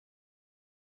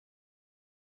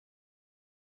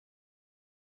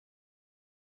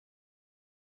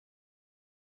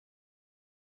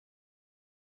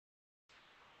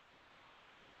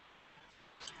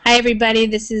Hi everybody,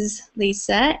 this is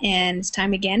Lisa, and it's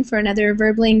time again for another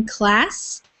Verbling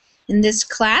class. In this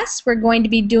class, we're going to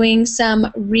be doing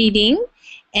some reading,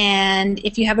 and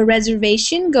if you have a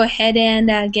reservation, go ahead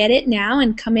and get it now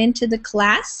and come into the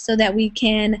class so that we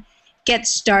can get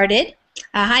started.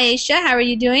 Hi Aisha, how are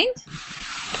you doing?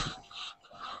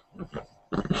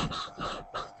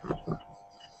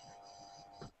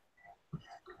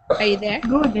 Are you there?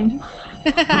 Good, and you?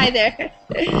 Hi there.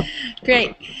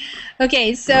 Great.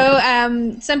 Okay, so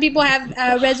some people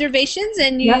have reservations,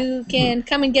 and Yeah. you can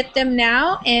come and get them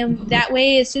now. And that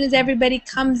way, as soon as everybody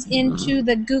comes into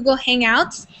the Google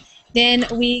Hangouts, then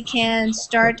we can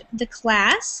start the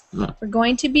class. We're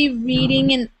going to be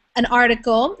reading an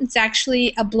article. It's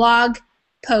actually a blog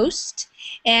post,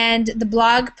 and the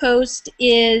blog post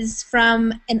is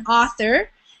from an author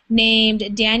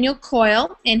named Daniel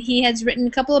Coyle, and he has written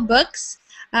a couple of books.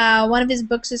 One of his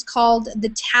books is called The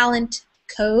Talent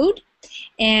Code.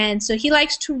 And so he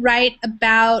likes to write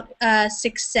about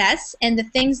success and the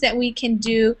things that we can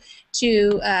do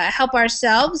to help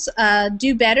ourselves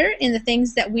do better in the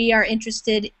things that we are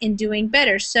interested in doing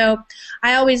better. So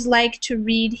I always like to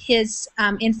read his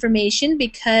information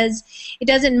because it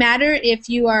doesn't matter if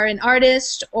you are an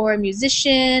artist or a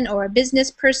musician or a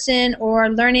business person or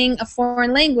learning a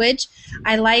foreign language.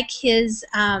 I like his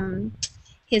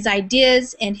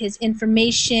ideas and his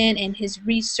information and his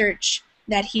research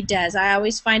that he does. I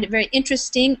always find it very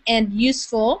interesting and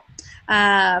useful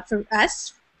for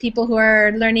us, people who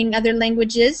are learning other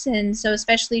languages, and so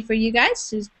especially for you guys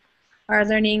who are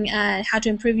learning how to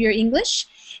improve your English.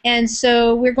 And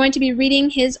so we're going to be reading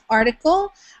his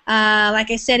article.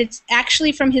 Like I said, it's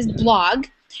actually from his blog.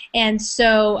 And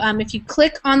so if you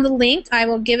click on the link, I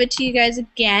will give it to you guys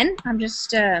again. I'm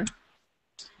just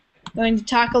going to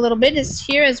talk a little bit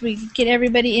here as we get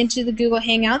everybody into the Google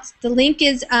Hangouts. The link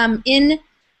is in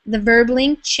the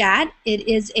Verbling chat. It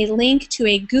is a link to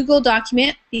a Google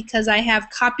document because I have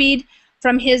copied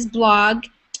from his blog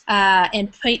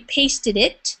and pasted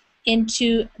it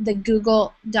into the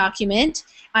Google document.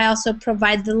 I also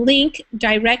provide the link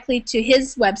directly to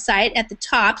his website at the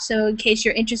top, so in case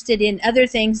you're interested in other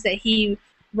things that he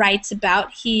writes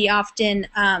about, he often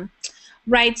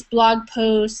writes blog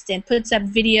posts and puts up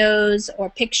videos or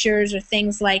pictures or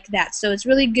things like that. So it's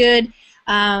really good.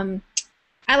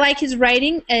 I like his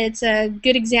writing. It's a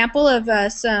good example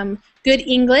of some good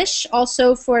English.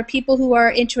 Also for people who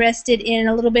are interested in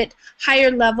a little bit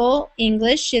higher level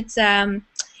English. It's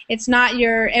not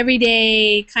your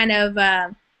everyday kind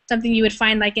of something you would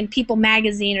find like in People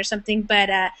magazine or something, but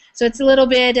so it's a little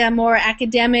bit more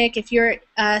academic. If you're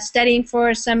studying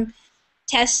for some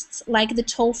tests like the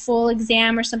TOEFL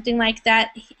exam or something like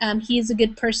that, he's a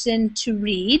good person to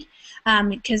read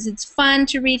because it's fun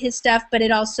to read his stuff, but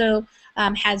it also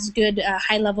has good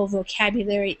high-level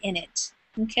vocabulary in it.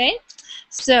 Okay,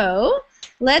 so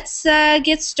let's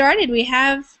get started. We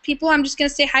have people. I'm just going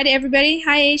to say hi to everybody.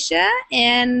 Hi, Aisha,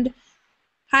 and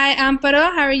hi,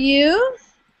 Amparo. How are you?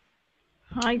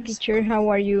 Hi, teacher. How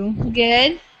are you?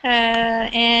 Good.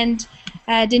 And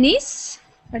Denise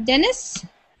or Dennis?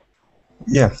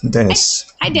 Yeah,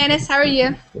 Dennis. Hi, Dennis. How are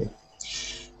you?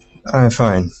 I'm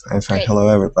fine. I'm fine. Great. Hello,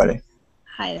 everybody.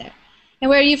 Hi there. And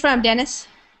where are you from, Dennis?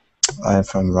 I'm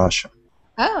from Russia.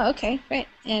 Oh, okay, great.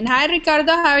 And hi,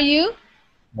 Ricardo. How are you?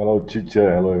 Hello,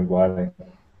 teacher. Hello, everybody.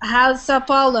 How's Sao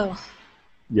Paulo?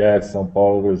 Yes, São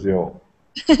Paulo, Brazil.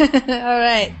 All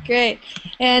right, great.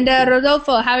 And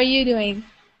Rodolfo, how are you doing?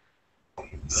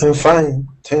 I'm fine,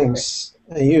 thanks.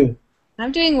 And you?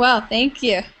 I'm doing well, thank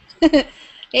you.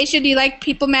 Aisha, do you like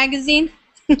People magazine?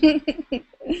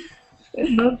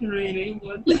 Not really,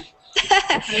 but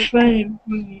I'm fine.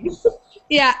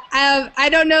 Yeah, I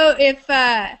don't know if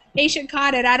Aisha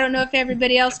caught it. I don't know if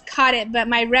everybody else caught it, but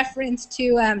my reference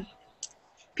to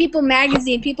People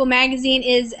magazine. People magazine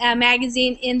is a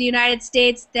magazine in the United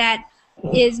States that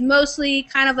is mostly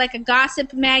kind of like a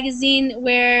gossip magazine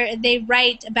where they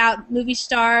write about movie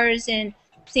stars and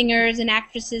singers and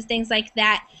actresses, things like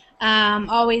that.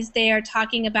 Always they are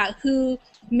talking about who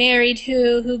married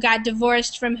who got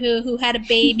divorced from who had a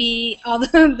baby, all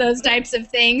those types of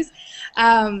things.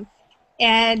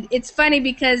 And it's funny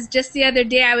because just the other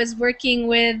day I was working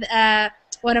with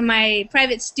one of my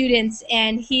private students,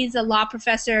 and he's a law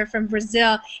professor from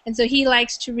Brazil, and so he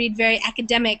likes to read very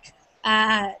academic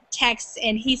texts,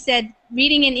 and he said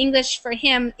reading in English for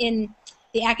him in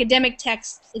the academic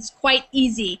text is quite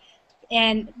easy.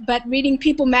 but reading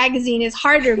People magazine is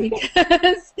harder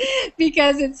because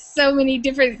because it's so many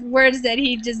different words that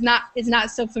he is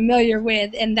not so familiar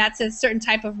with, and that's a certain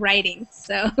type of writing.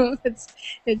 So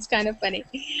it's kind of funny.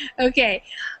 Okay,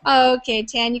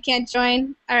 Tan, you can't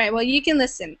join. All right, well you can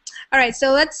listen. All right,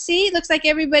 so let's see. It looks like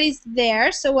everybody's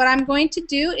there. So what I'm going to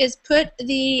do is put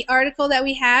the article that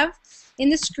we have in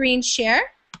the screen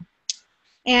share.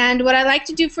 And what I like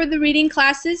to do for the reading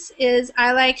classes is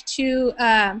I like to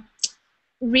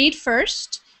read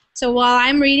first. So while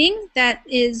I'm reading, that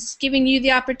is giving you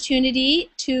the opportunity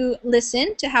to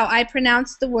listen to how I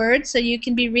pronounce the words, so you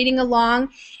can be reading along.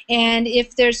 And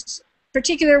if there's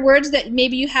particular words that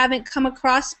maybe you haven't come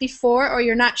across before or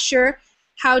you're not sure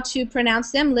how to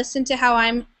pronounce them, listen to how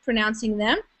I'm pronouncing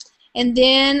them. And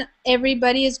then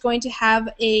everybody is going to have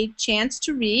a chance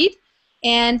to read.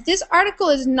 And this article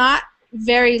is not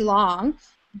very long,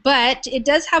 but it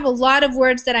does have a lot of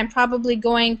words that I'm probably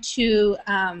going to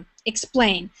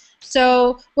explain.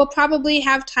 So we'll probably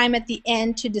have time at the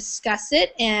end to discuss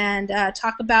it and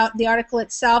talk about the article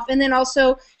itself, and then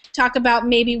also talk about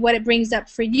maybe what it brings up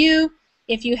for you,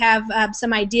 if you have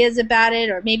some ideas about it,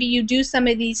 or maybe you do some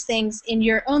of these things in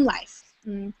your own life.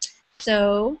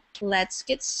 So let's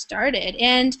get started.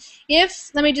 And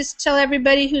let me just tell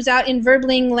everybody who's out in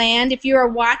Verbling land, if you are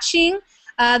watching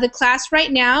the class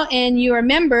right now and you're a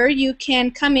member, you can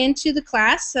come into the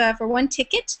class for one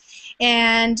ticket,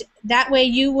 and that way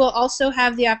you will also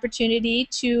have the opportunity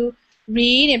to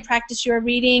read and practice your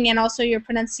reading and also your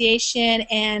pronunciation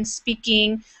and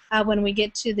speaking when we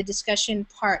get to the discussion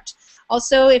part.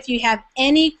 Also, if you have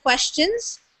any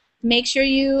questions, make sure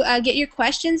you get your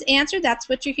questions answered. That's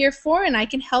what you're here for, and I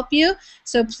can help you.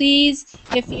 So please,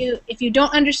 if you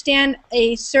don't understand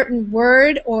a certain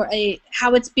word or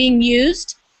how it's being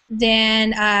used,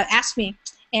 then ask me,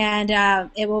 and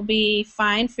it will be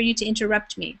fine for you to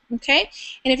interrupt me. Okay?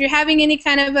 And if you're having any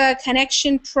kind of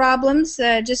connection problems,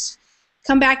 just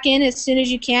come back in as soon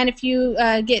as you can. If you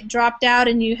get dropped out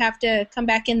and you have to come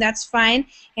back in, that's fine,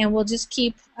 and we'll just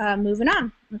keep moving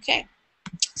on. Okay?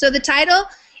 So the title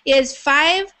is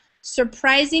 5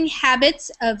 Surprising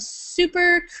Habits of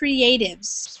Super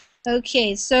Creatives.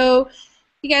 Okay, so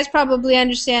you guys probably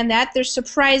understand that. They're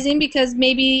surprising because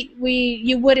maybe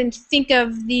you wouldn't think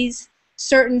of these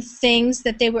certain things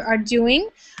that they are doing.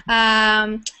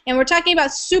 And we're talking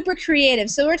about super creative.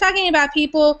 So we're talking about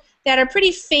people that are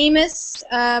pretty famous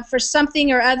for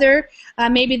something or other.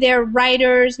 Maybe they're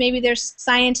writers, maybe they're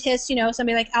scientists. You know,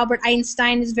 somebody like Albert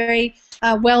Einstein is very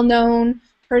well-known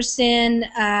person.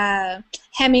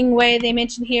 Hemingway they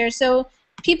mentioned here. So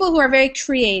people who are very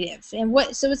creative. And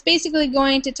so it's basically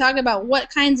going to talk about what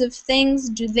kinds of things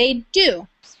do they do.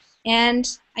 And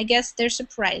I guess they're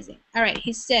surprising. All right,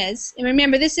 he says, and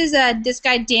remember, this is this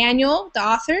guy Daniel, the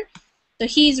author. So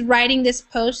he's writing this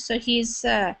post, so he's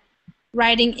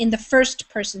writing in the first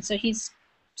person. So he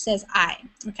says I.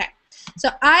 Okay. So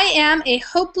I am a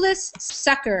hopeless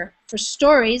sucker for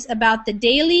stories about the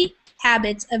daily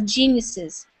habits of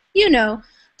geniuses. You know,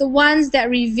 the ones that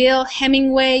reveal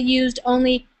Hemingway used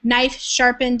only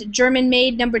knife-sharpened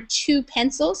German-made No. 2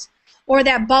 pencils, or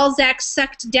that Balzac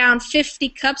sucked down 50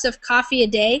 cups of coffee a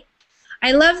day.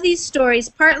 I love these stories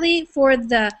partly for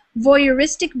the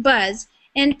voyeuristic buzz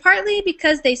and partly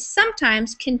because they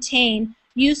sometimes contain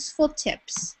useful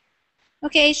tips.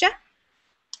 Okay, Aisha?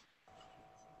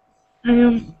 I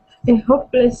am a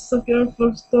hopeless sucker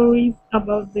for stories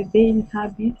about the daily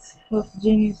habits of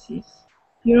geniuses.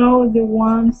 You know, the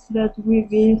ones that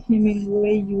reveal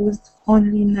Hemingway used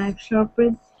only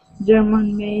knife-sharpened,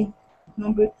 German-made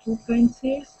No. 2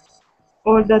 pencils,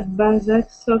 or that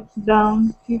Balzac sucked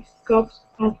down 50 cups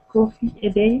of coffee a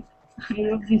day. I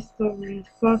love these stories,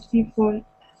 partly for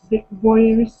the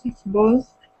voyeuristic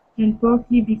buzz, and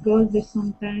partly because they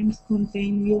sometimes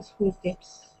contain useful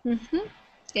tips.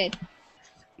 Good.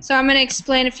 So I'm going to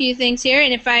explain a few things here,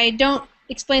 and if I don't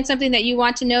explain something that you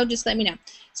want to know, just let me know.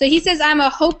 So he says, I'm a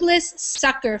hopeless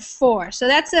sucker for. So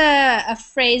that's a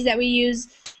phrase that we use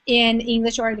in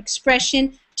English, or an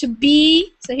expression, to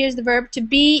be. So here's the verb, to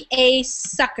be a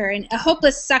sucker. And a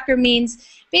hopeless sucker means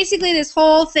basically this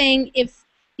whole thing. If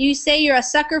you say you're a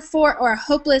sucker for or a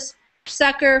hopeless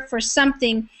sucker for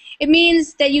something, it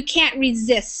means that you can't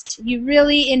resist. You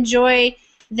really enjoy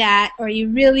that, or you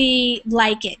really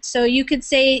like it. So you could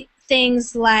say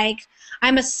things like,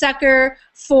 I'm a sucker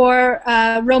for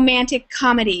romantic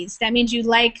comedies. That means you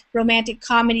like romantic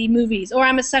comedy movies. Or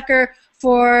I'm a sucker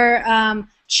for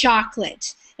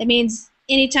chocolate. It means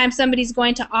anytime somebody's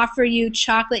going to offer you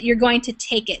chocolate, you're going to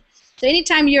take it. So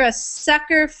anytime you're a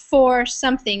sucker for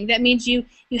something, that means you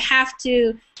have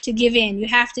to to give in. You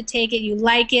have to take it. You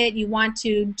like it. You want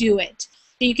to do it.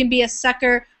 So you can be a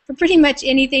sucker for pretty much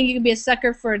anything. You can be a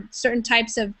sucker for certain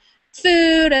types of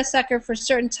food, a sucker for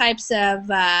certain types of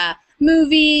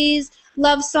movies,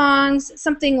 love songs,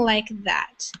 something like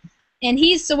that. And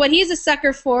so what he's a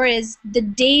sucker for is the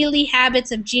daily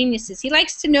habits of geniuses. He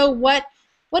likes to know what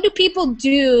do people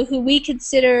do who we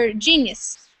consider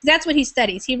genius. That's what he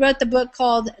studies. He wrote the book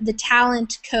called The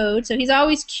Talent Code. So he's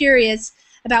always curious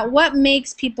about what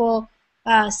makes people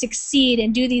succeed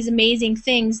and do these amazing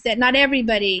things that not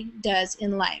everybody does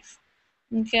in life.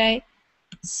 Okay?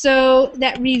 So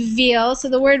that reveal, so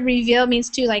the word reveal means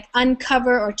to like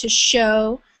uncover or to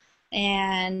show.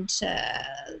 And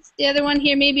the other one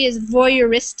here maybe is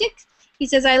voyeuristic. He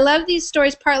says, I love these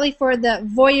stories partly for the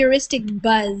voyeuristic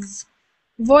buzz.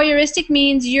 Voyeuristic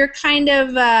means you're kind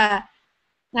of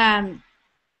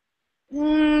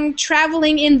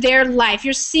traveling in their life.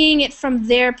 You're seeing it from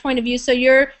their point of view. So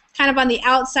you're kind of on the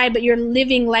outside, but you're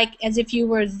living like as if you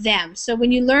were them. So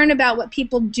when you learn about what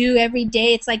people do every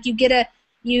day, it's like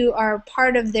you are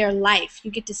part of their life.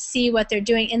 You get to see what they're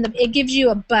doing, and it gives you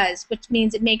a buzz, which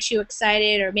means it makes you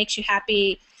excited or makes you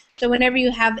happy. So whenever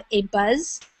you have a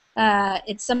buzz,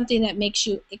 it's something that makes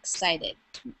you excited.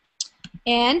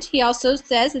 And he also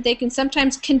says that they can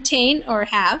sometimes contain or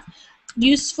have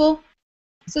useful.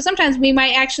 So sometimes we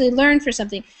might actually learn for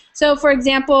something. So for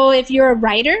example, if you're a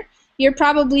writer, you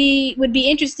probably would be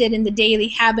interested in the daily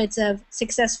habits of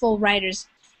successful writers.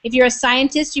 If you're a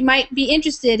scientist, you might be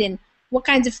interested in what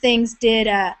kinds of things did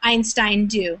Einstein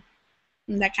do,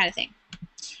 and that kind of thing.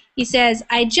 He says,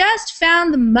 I just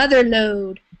found The Mother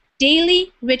Lode,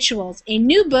 Daily Rituals, a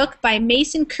new book by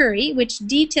Mason Curry, which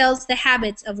details the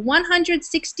habits of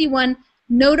 161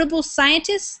 notable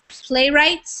scientists,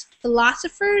 playwrights,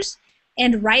 philosophers,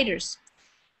 and writers.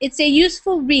 It's a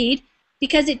useful read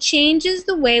because it changes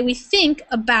the way we think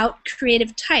about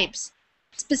creative types,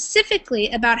 specifically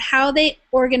about how they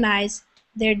organize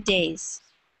their days.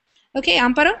 Okay,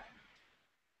 Amparo?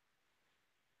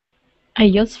 I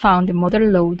just found The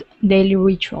Mother Lode, Daily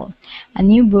Ritual, a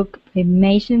new book by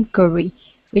Mason Curry,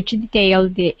 which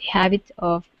details the habits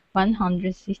of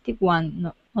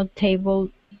 161 notable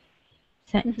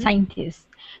scientists,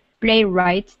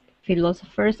 playwrights,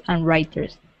 philosophers, and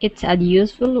writers. It's a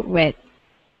useful read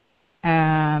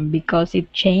because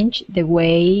it changed the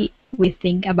way we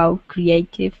think about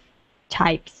creative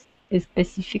types,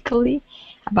 specifically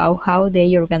about how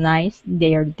they organize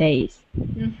their days.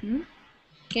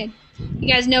 Okay.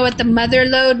 You guys know what the mother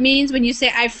lode means when you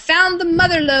say, I found the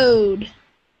mother lode?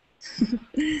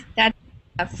 That's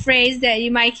a phrase that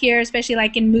you might hear, especially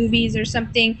like in movies or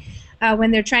something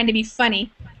when they're trying to be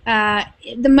funny.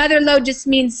 The mother lode just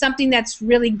means something that's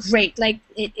really great. Like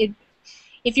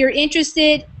if you're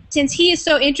interested, since he is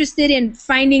so interested in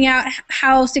finding out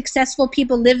how successful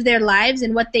people live their lives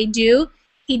and what they do,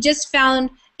 he just found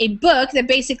a book that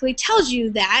basically tells you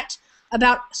that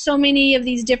about so many of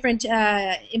these different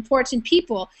important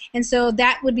people. And so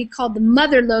that would be called the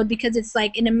mother lode because it's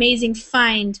like an amazing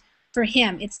find for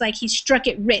him. It's like he struck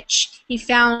it rich. He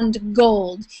found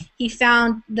gold. He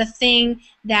found the thing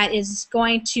that is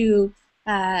going to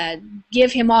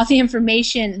give him all the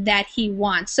information that he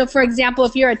wants. So for example,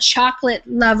 if you're a chocolate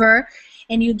lover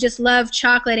and you just love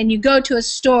chocolate and you go to a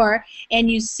store and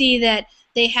you see that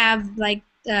they have like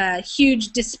a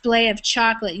huge display of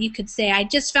chocolate, you could say, I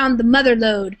just found the mother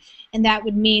lode, and that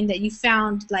would mean that you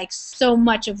found like so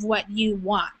much of what you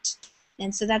want.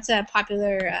 And so that's a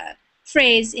popular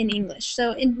phrase in English.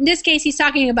 So in this case, he's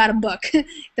talking about a book.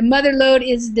 The mother lode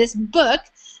is this book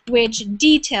which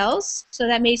details, so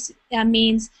that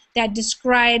means that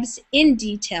describes in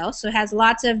detail, so it has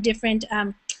lots of different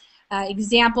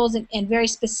examples and very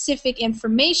specific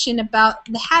information about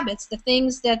the habits, the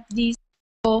things that these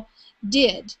people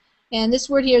did. And this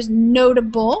word here is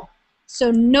notable. So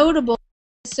notable,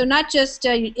 so not just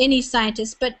any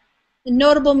scientist, but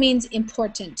notable means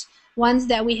important. Ones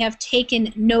that we have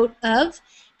taken note of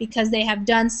because they have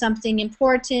done something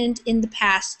important in the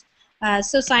past.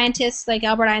 So scientists like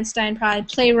Albert Einstein, probably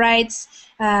playwrights,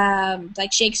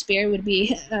 like Shakespeare would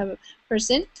be a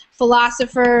person,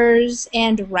 philosophers,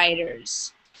 and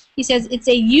writers. He says it's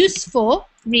a useful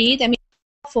read, I mean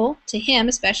helpful to him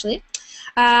especially,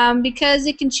 because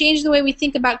it can change the way we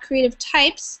think about creative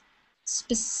types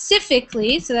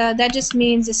specifically, so that just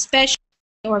means especially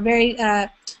or very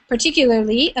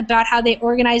particularly about how they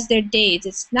organize their days.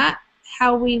 It's not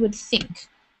how we would think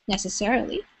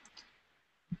necessarily.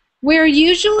 We're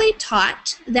usually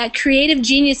taught that creative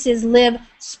geniuses live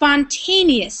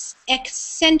spontaneous,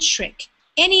 eccentric,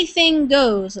 anything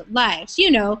goes lives. You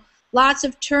know, lots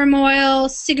of turmoil,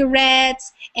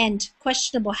 cigarettes, and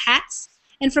questionable hats.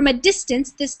 And from a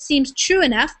distance, this seems true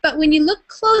enough, but when you look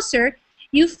closer,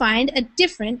 you find a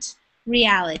different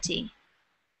reality.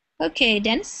 Okay,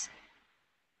 Dennis?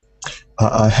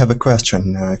 I have a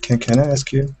question. Can I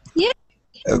ask you? Yeah.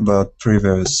 About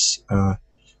previous,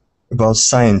 about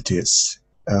scientists.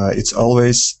 It's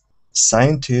always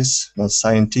scientists, not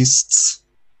scientists.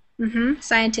 Mm-hmm.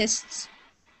 Scientists.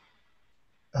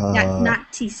 Uh,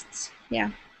 Not teasts. Yeah.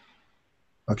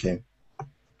 okay.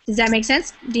 Does that make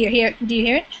sense? Do you hear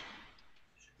it?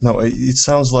 No, it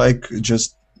sounds like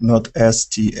just not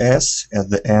STS at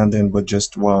the end, but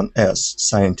just one S,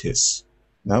 scientists.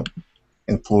 No?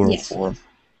 In plural Yes. form.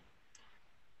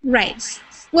 Right.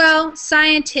 Well,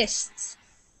 scientists.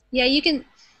 Yeah, you can.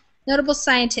 Notable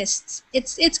scientists.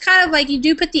 It's kind of like you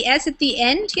do put the S at the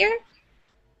end here,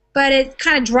 but it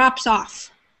kind of drops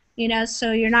off. You know,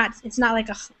 so you're not. It's not like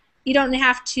you don't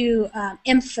have to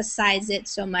emphasize it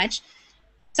so much.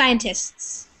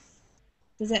 Scientists.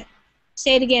 Does it?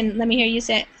 Say it again. Let me hear you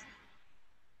say it.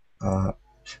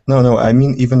 No, I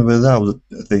mean even without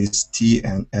this T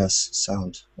and S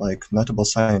sound, like notable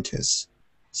scientists.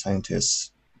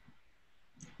 Scientists.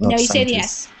 Not No, you say the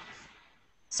scientists. S.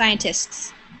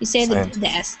 Scientists. You say the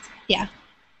S. Yeah.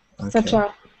 Okay. For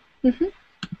plural. Mm-hmm.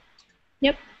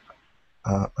 Yep.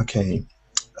 Okay.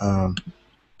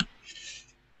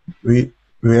 We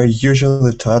are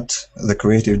usually taught the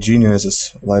creative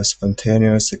geniuses live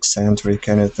spontaneous, eccentric,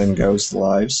 anything goes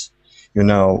lives. You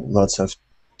know, lots of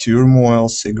turmoil,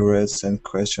 cigarettes, and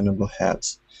questionable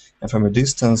hats. And from a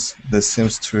distance, this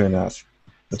seems true enough.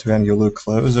 But when you look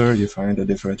closer, you find a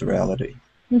different reality.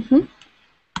 Mm-hmm.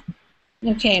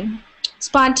 Okay.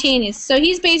 Spontaneous. So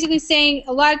he's basically saying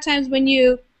a lot of times when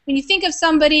you think of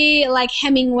somebody like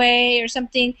Hemingway or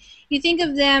something, you think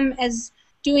of them as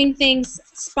doing things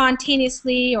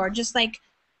spontaneously, or just like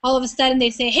all of a sudden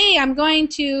they say, hey, I'm going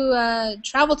to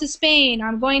travel to Spain, or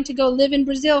I'm going to go live in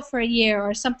Brazil for a year,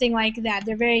 or something like that.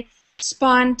 They're very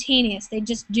spontaneous. They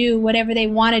just do whatever they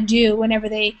want to do whenever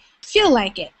they feel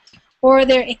like it. Or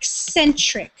they're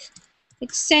eccentric.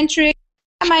 Eccentric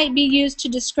might be used to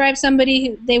describe somebody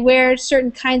who they wear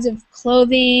certain kinds of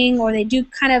clothing, or they do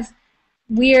kind of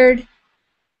weird,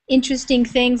 interesting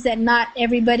things that not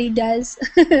everybody does.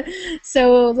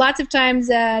 So lots of times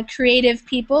creative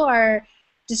people are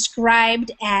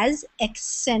described as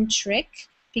eccentric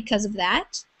because of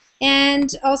that.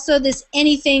 And also this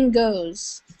anything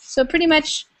goes. So pretty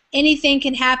much anything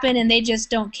can happen and they just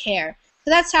don't care.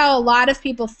 So that's how a lot of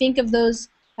people think of those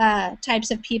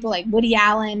types of people, like Woody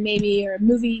Allen maybe, or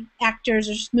movie actors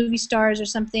or movie stars or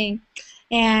something.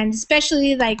 And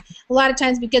especially like a lot of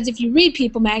times, because if you read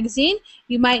People magazine,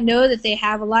 you might know that they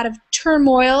have a lot of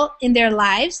turmoil in their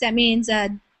lives. That means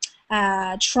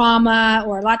trauma,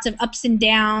 or lots of ups and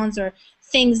downs, or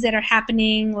things that are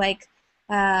happening, like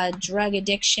drug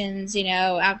addictions, you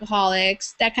know,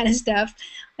 alcoholics, that kind of stuff,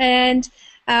 and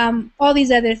all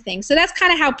these other things. So that's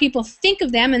kind of how people think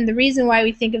of them, and the reason why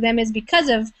we think of them is because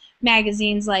of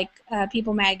magazines like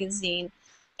People magazine.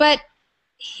 But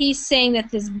he's saying that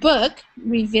this book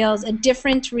reveals a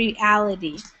different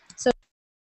reality, so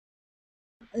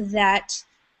that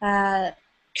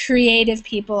creative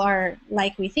people are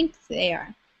like we think they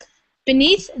are.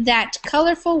 Beneath that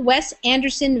colorful Wes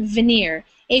Anderson veneer,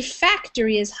 a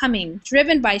factory is humming,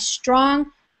 driven by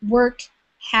strong work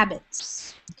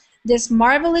habits. This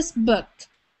marvelous book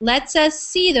lets us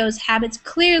see those habits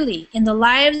clearly in the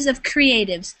lives of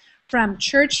creatives, from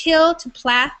Churchill to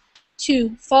Plath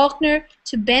to Faulkner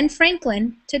to Ben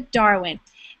Franklin to Darwin,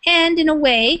 and in a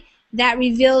way that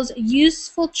reveals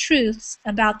useful truths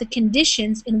about the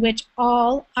conditions in which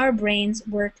all our brains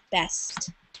work best.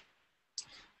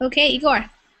 Okay, Igor.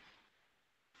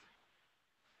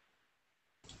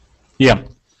 Yeah.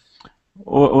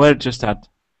 Where to start?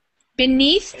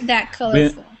 Beneath that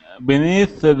colorful.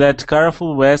 Beneath that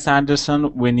colorful Wes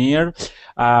Anderson veneer,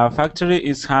 a factory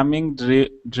is humming,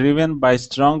 driven by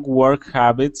strong work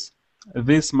habits.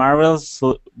 This marvelous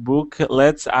book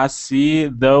lets us see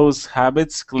those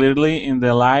habits clearly in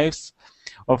the lives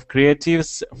of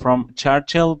creatives, from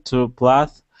Churchill to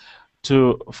Plath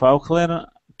to Faulkner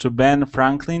to Ben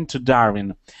Franklin to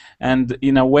Darwin, and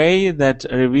in a way that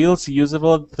reveals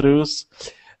useful truths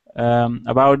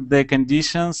about the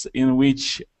conditions in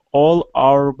which all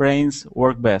our brains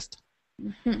work best.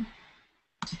 Mm-hmm.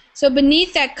 So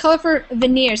beneath that colorful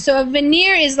veneer. So a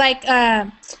veneer is like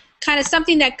kind of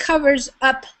something that covers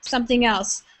up something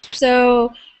else.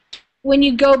 So when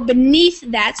you go beneath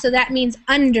that, so that means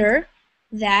under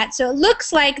that. So it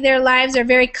looks like their lives are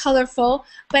very colorful,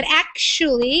 but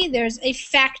actually there's a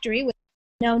factory with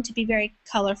known to be very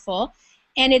colorful,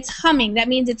 and it's humming. That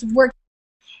means it's working.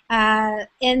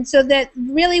 And so that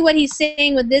really what he's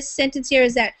saying with this sentence here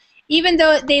is that even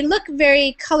though they look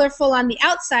very colorful on the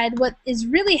outside, what is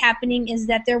really happening is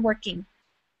that they're working.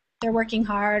 They're working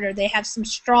hard, or they have some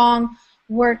strong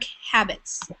work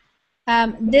habits.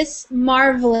 This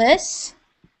marvelous,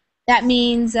 that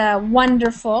means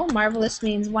wonderful. Marvelous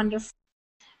means wonderful.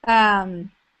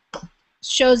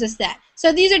 Shows us that.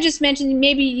 So these are just mentioned.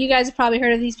 Maybe you guys have probably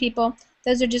heard of these people.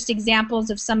 Those are just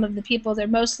examples of some of the people. They're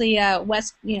mostly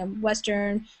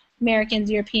Western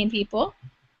Americans, European people.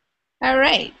 All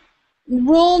right.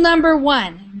 Rule number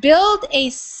 1: build a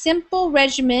simple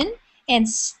regimen and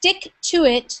stick to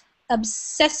it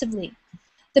obsessively.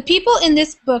 The people in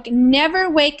this book never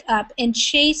wake up and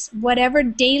chase whatever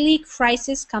daily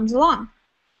crisis comes along.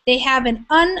 They have an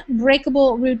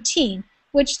unbreakable routine,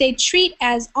 which they treat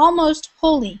as almost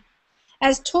holy.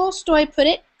 As Tolstoy put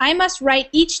it, I must write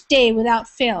each day without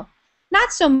fail,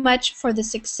 not so much for the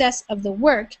success of the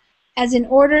work as in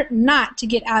order not to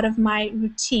get out of my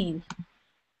routine.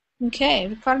 Okay,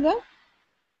 Ricardo?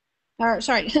 Or,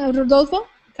 sorry, Rodolfo?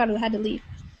 Ricardo had to leave.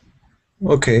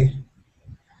 Okay.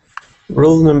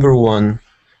 Rule number 1.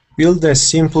 Build a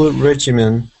simple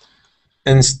regimen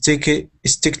and stick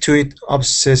to it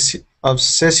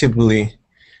obsessively.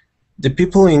 The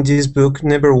people in this book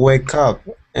never wake up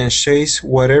and chase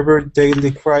whatever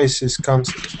daily crisis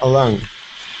comes along.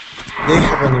 They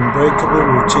have an unbreakable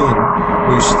routine,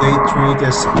 which they treat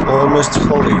as almost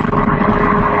holy.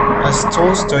 As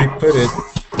Tolstoy put it,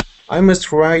 I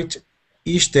must write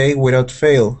each day without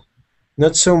fail,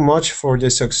 not so much for the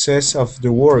success of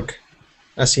the work,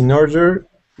 as in order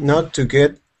not to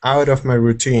get out of my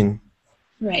routine.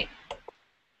 Right.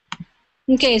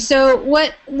 Okay, so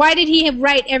why did he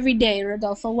write every day,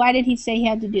 Rodolfo? Why did he say he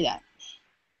had to do that?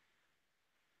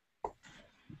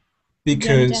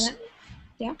 Because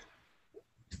yeah.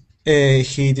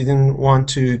 He didn't want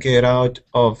to get out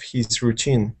of his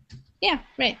routine. Yeah,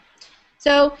 right.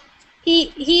 So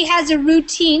he has a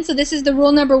routine. So this is the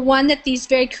rule number 1 that these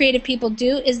very creative people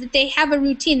do, is that they have a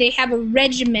routine. They have a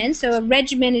regimen. So a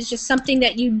regimen is just something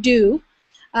that you do.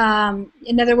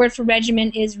 Another word for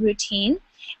regimen is routine.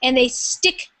 And they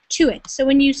stick to it. So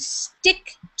when you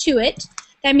stick to it,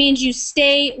 that means you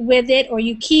stay with it or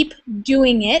you keep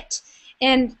doing it.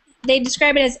 And they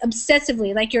describe it as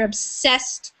obsessively, like you're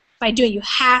obsessed by doing it. You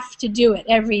have to do it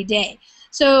every day.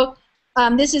 So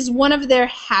this is one of their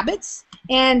habits.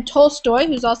 And Tolstoy,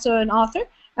 who's also an author,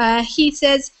 he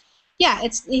says, yeah,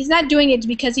 he's not doing it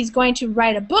because he's going to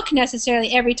write a book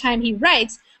necessarily every time he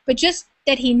writes, but just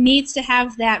that he needs to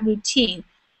have that routine.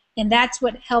 And that's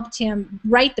what helped him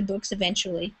write the books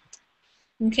eventually.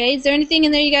 Okay, is there anything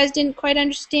in there you guys didn't quite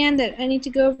understand that I need to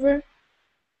go over?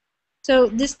 So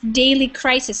this daily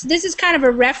crisis, this is kind of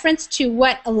a reference to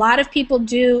what a lot of people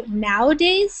do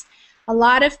nowadays. A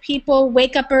lot of people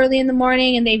wake up early in the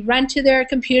morning and they run to their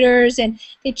computers and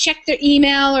they check their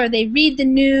email or they read the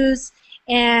news,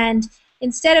 and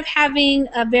instead of having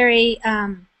a very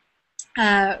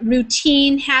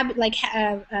routine habit, like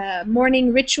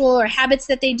morning ritual or habits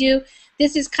that they do,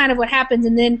 this is kind of what happens.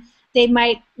 And then they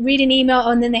might read an email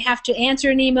and then they have to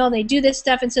answer an email. They do this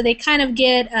stuff, and so they kind of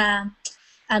get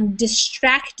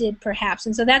distracted perhaps.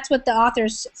 And so that's what the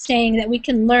author's saying that we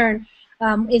can learn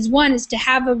is to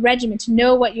have a regimen, to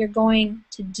know what you're going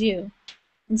to do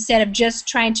instead of just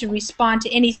trying to respond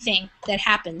to anything that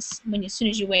happens as soon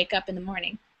as you wake up in the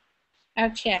morning.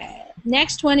 Okay,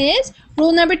 next one is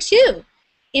rule number 2.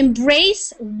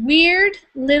 Embrace weird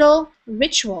little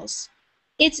rituals.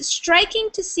 It's striking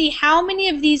to see how many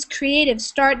of these creatives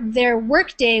start their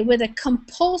workday with a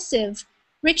compulsive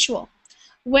ritual.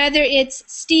 Whether it's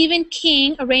Stephen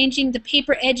King arranging the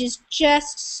paper edges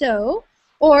just so,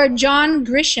 or John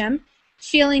Grisham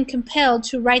feeling compelled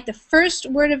to write the first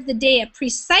word of the day at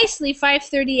precisely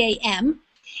 5:30 a.m.,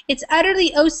 it's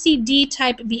utterly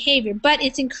OCD-type behavior, but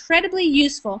it's incredibly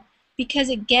useful because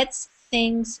it gets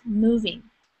things moving.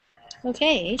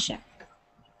 Okay, Aisha.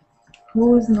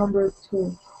 Rule number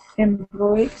 2.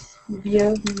 Embrace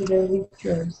weird little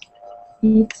rituals.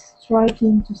 It's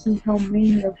striking to see how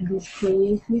many of these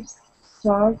creatives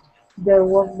start their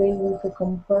workday with a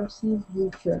compulsive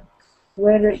ritual.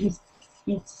 Whether it's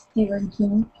Stephen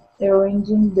King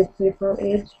arranging the paper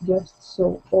edge just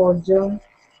so, or John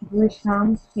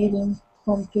Grisham feeling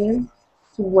compelled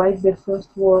to write the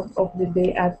first word of the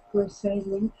day at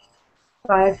precisely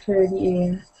 5:30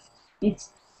 a.m.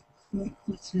 It's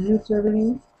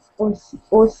literally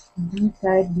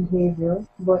OCD-type behavior,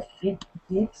 but it's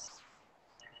incredibly useful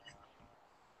because it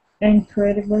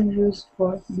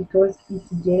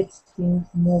gets things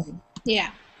moving. Yeah.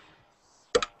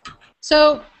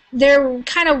 So they're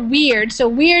kind of weird. So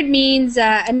weird means,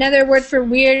 another word for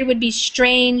weird would be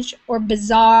strange or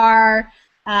bizarre.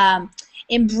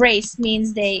 Embrace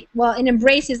means an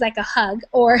embrace is like a hug,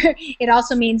 or it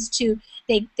also means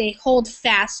they hold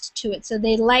fast to it. So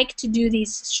they like to do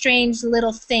these strange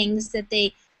little things that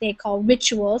they call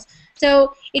rituals.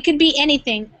 So it could be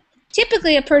anything.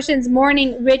 Typically, a person's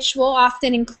morning ritual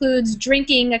often includes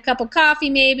drinking a cup of coffee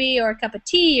maybe, or a cup of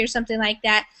tea or something like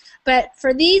that. But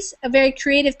for these very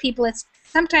creative people, it's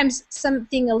sometimes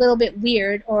something a little bit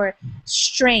weird or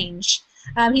strange.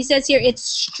 He says here it's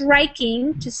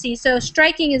striking to see. So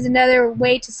striking is another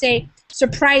way to say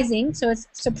surprising. So it's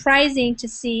surprising to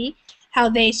see how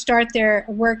they start their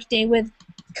work day with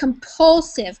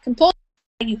compulsive. Compulsive,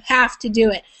 like you have to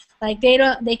do it. Like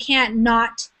they can't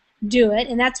not do it,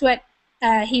 and that's what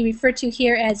he referred to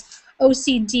here as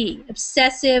OCD,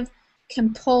 obsessive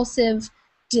compulsive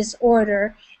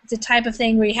disorder. It's a type of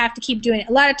thing where you have to keep doing it.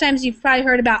 A lot of times you've probably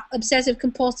heard about obsessive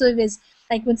compulsive is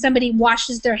like when somebody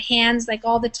washes their hands like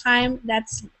all the time.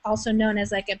 That's also known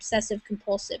as like obsessive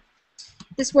compulsive.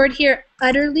 This word here,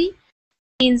 utterly,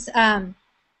 means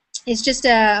it's just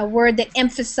a word that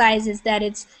emphasizes that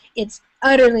it's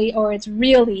utterly or it's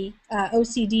really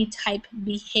OCD type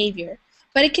behavior.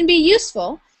 But it can be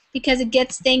useful because it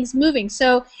gets things moving.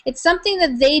 So it's something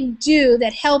that they do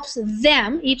that helps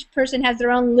them. Each person has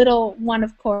their own little one,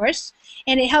 of course,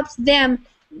 and it helps them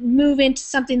move into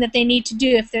something that they need to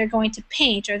do if they're going to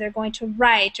paint, or they're going to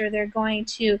write, or they're going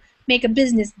to make a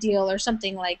business deal or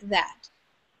something like that.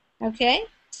 Okay?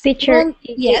 Teacher, Well,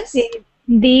 yes?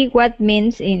 the what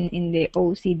means in the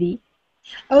OCD?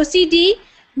 OCD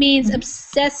means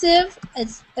obsessive.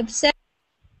 It's obsessive.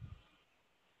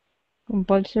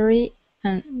 Compulsory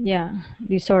and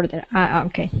disorder.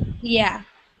 Okay. Yeah.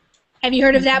 Have you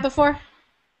heard of that before?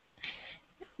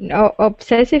 No,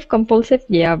 obsessive compulsive,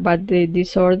 but the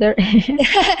disorder.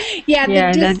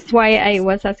 Yeah. That's why I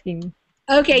was asking.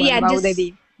 Okay, yeah. About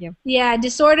the Yeah,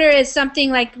 disorder is something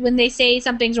like when they say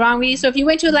something's wrong with you. So if you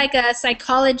went to like a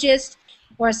psychologist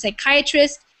or a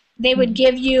psychiatrist, they would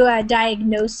give you a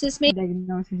diagnosis. Maybe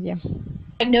diagnosis,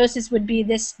 diagnosis would be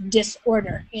this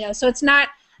disorder. So it's not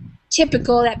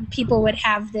typical that people would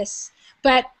have this.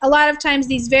 But a lot of times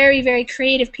these very, very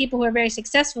creative people who are very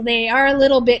successful, they are a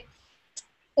little bit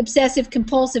obsessive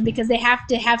compulsive because they have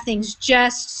to have things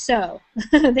just so.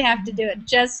 They have to do it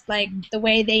just like the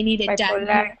way they need it done.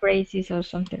 Bipolar crisis or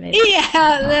something like that.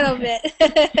 Yeah, a little bit.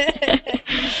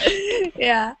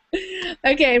 Yeah.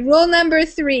 Okay, rule number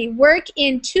 3. Work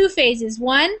in 2 phases.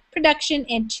 1, production,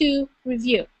 and 2,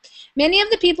 review. Many of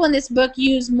the people in this book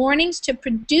use mornings to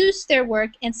produce their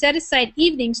work and set aside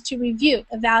evenings to review,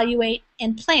 evaluate,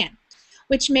 and plan,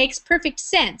 which makes perfect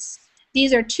sense.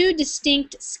 These are 2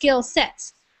 distinct skill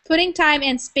sets. Putting time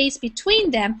and space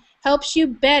between them helps you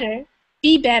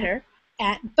be better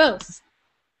at both.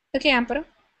 Okay, Amparo.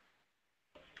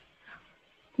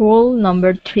 Rule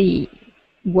number 3.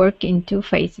 Work in 2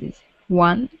 phases.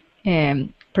 1,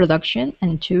 production,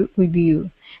 and 2, review.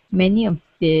 Many of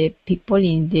the people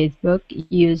in this book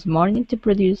use morning to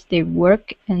produce their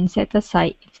work and set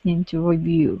aside evening to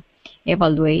review,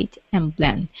 evaluate, and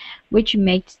plan, which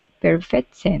makes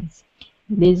perfect sense.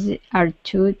 These are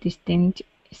 2 distinct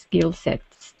skill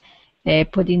sets.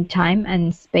 Putting time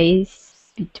and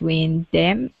space between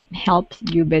them helps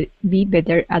you be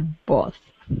better at both.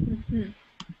 Mm-hmm.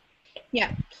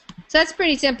 Yeah, so that's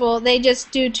pretty simple. They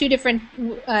just do two different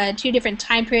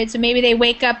time periods. So maybe they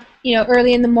wake up,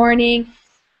 early in the morning,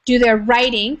 do their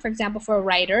writing, for example, for a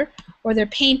writer, or their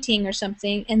painting or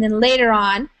something, and then later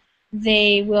on,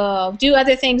 they will do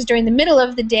other things during the middle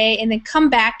of the day, and then come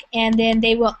back, and then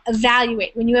they will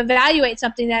evaluate. When you evaluate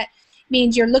something, that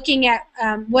means you're looking at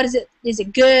what is it? Is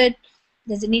it good?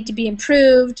 Does it need to be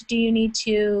improved? Do you need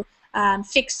to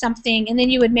fix something? And then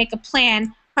you would make a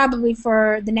plan, probably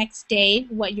for the next day,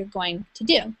 what you're going to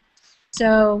do.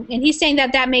 So, and he's saying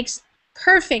that makes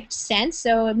perfect sense.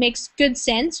 So it makes good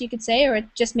sense, you could say, or it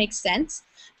just makes sense.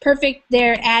 Perfect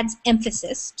there adds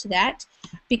emphasis to that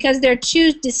because they're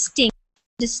 2 distinct.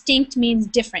 Distinct means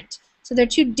different. So they're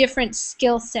 2 different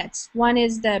skill sets. One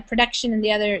is the production and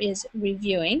the other is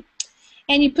reviewing.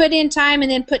 And you put in time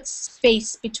and then put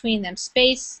space between them.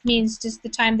 Space means just the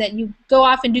time that you go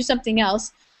off and do something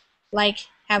else, like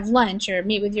have lunch or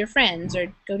meet with your friends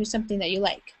or go do something that you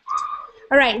like.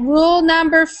 All right, rule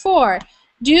number 4.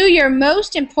 Do your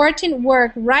most important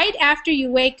work right after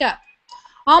you wake up.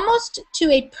 Almost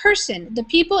to a person, the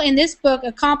people in this book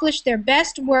accomplish their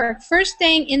best work first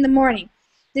thing in the morning.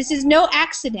 This is no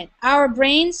accident. Our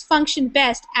brains function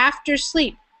best after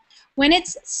sleep, when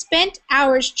it's spent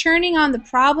hours churning on the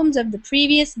problems of the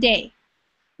previous day.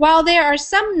 While there are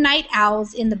some night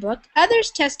owls in the book,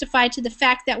 others testify to the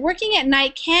fact that working at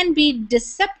night can be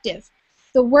deceptive.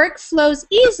 The work flows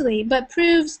easily but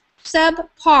proves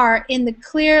subpar in the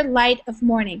clear light of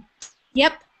morning.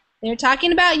 Yep, they're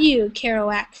talking about you,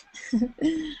 Kerouac.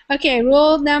 Okay,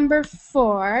 rule number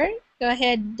 4. Go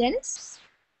ahead, Dennis.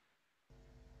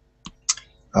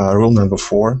 Rule number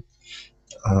 4.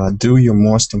 Do your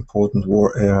most important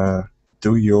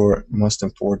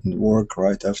work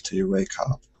right after you wake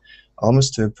up.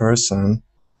 Almost to a person,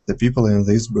 the people in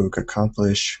this book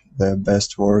accomplish their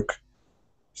best work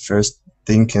first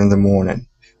thing in the morning.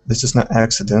 This is no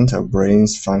accident. Our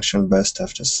brains function best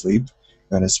after sleep.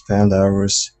 We're gonna spend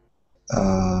hours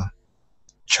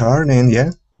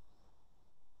churning,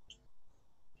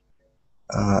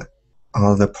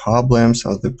 on the problems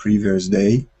of the previous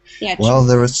day. Yeah, While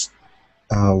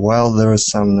there are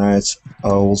some night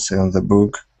owls in the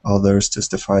book, others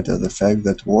testify to the fact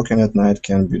that working at night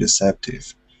can be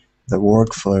deceptive. The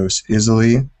work flows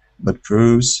easily, but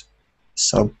proves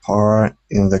subpar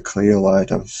in the clear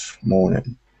light of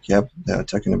morning. Yep, they are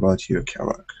talking about you,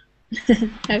 Kerouac.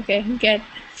 Okay, good.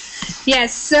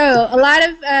 Yes, so a lot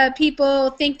of people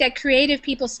think that creative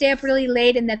people stay up really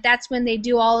late and that's when they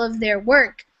do all of their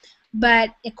work.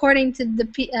 But according to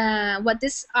what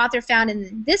this author found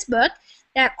in this book,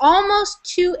 that almost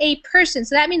to a person,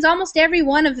 so that means almost every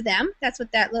one of them, that's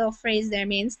what that little phrase there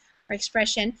means, or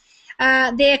expression,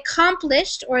 they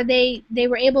accomplished or they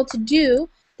were able to do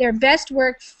their best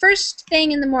work first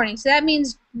thing in the morning. So that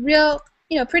means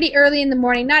pretty early in the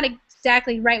morning, not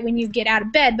exactly right when you get out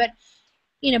of bed, but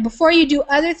before you do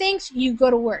other things, you go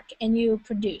to work and you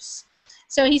produce.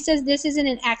 So he says this isn't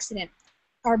an accident.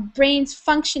 Our brains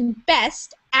function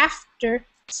best after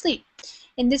sleep.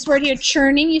 And this word here,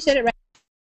 churning, you said it right.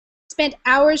 Spent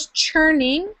hours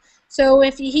churning. So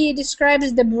if he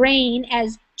describes the brain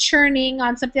as churning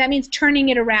on something, that means turning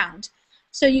it around.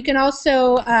 So you can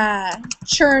also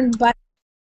churn butter,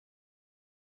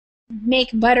 make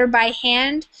butter by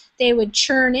hand. They would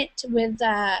churn it with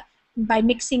by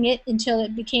mixing it until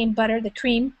it became butter, the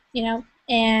cream,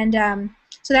 and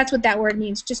so that's what that word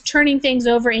means, just turning things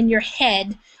over in your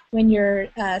head when you're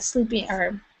sleeping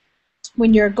or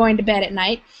when you're going to bed at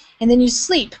night, and then you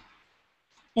sleep,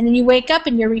 and then you wake up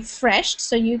and you're refreshed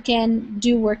so you can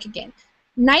do work again.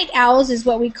 Night owls is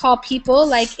what we call people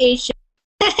like Aisha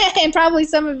and probably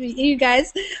some of you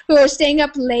guys who are staying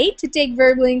up late to take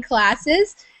Verbling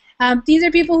classes. These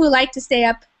are people who like to stay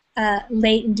up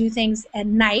late and do things at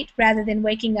night rather than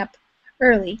waking up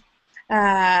early.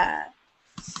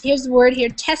 Here's the word here,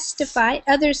 testify.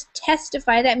 Others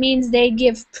testify. That means they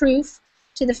give proof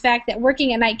to the fact that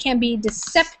working at night can be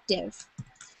deceptive.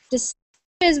 Deceptive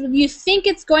is you think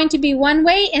it's going to be one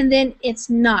way and then it's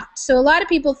not. So a lot of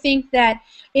people think that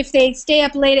if they stay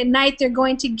up late at night, they're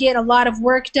going to get a lot of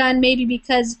work done, maybe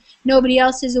because nobody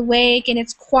else is awake and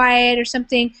it's quiet or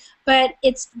something. But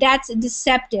that's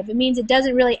deceptive. It means it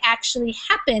doesn't really actually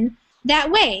happen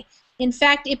that way. In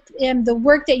fact, the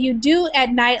work that you do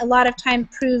at night a lot of time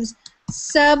proves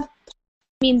sub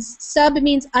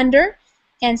means under,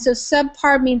 and so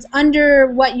subpar means under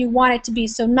what you want it to be.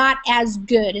 So not as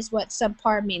good is what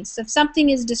subpar means. So if something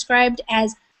is described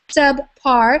as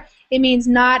subpar, it means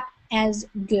not as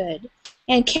good.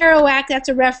 And Kerouac, that's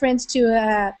a reference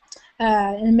to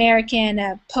an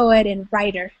American poet and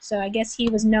writer. So I guess he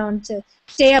was known to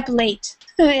stay up late,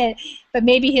 but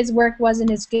maybe his work wasn't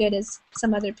as good as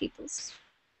some other people's.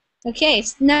 Okay,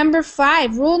 number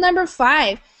 5, rule number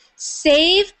 5,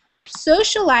 save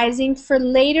socializing for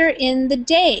later in the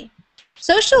day.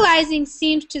 Socializing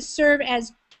seems to serve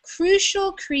as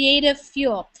crucial creative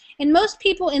fuel, and most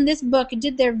people in this book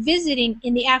did their visiting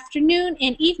in the afternoon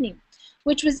and evening,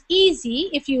 which was easy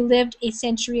if you lived a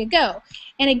century ago,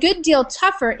 and a good deal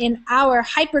tougher in our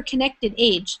hyper-connected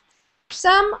age.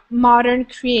 Some modern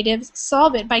creatives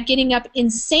solve it by getting up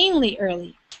insanely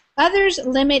early. Others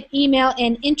limit email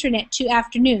and internet to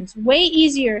afternoons. Way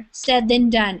easier said than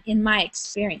done in my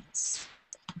experience.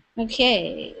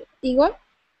 Okay, Igor?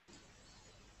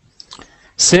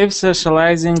 Save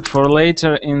socializing for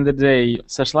later in the day.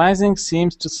 Socializing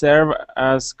seems to serve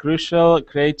as crucial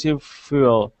creative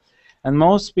fuel, and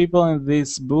most people in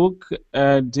this book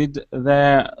did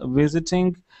their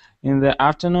visiting in the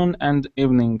afternoon and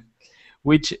evening,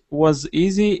 which was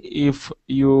easy if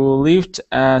you lived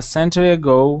a century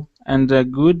ago, and a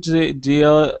good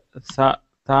deal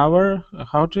tougher.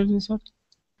 How do you say it?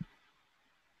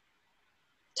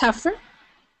 Tougher.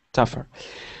 Tougher.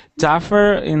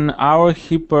 tougher in our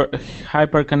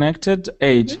hyper-connected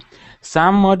age.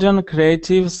 Some modern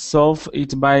creatives solve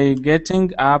it by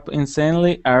getting up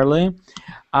insanely early.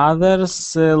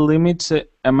 Others limit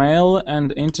email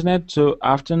and internet to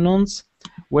afternoons.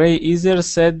 Way easier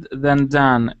said than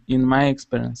done, in my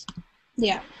experience.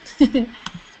 Yeah.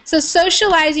 So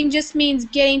socializing just means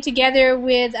getting together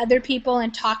with other people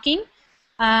and talking.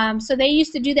 So they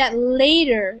used to do that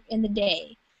later in the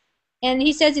day. And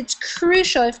he says it's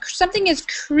crucial. If something is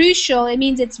crucial, it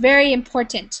means it's very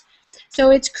important. So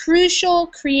it's crucial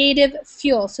creative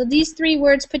fuel. So these three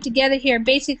words put together here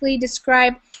basically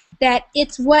describe that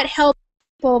it's what helps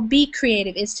people be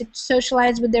creative, is to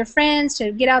socialize with their friends,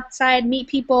 to get outside, meet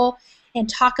people, and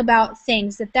talk about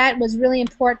things. That was really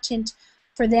important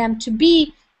for them to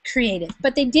be creative.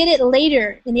 But they did it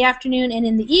later in the afternoon and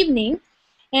in the evening.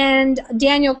 And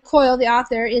Daniel Coyle, the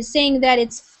author, is saying that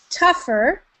it's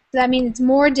tougher. That means it's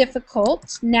more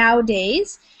difficult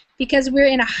nowadays because we're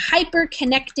in a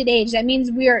hyper-connected age. That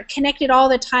means we are connected all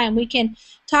the time. We can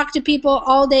talk to people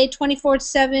all day,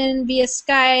 24/7, via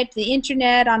Skype, the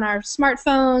internet, on our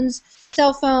smartphones,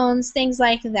 cell phones, things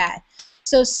like that.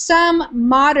 So some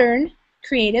modern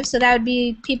creatives, so that would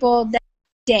be people that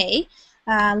day,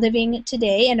 living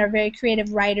today and are very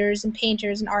creative writers and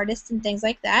painters and artists and things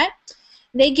like that.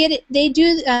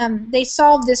 They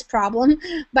solve this problem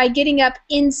by getting up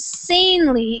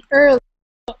insanely early.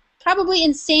 Probably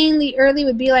insanely early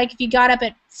would be like if you got up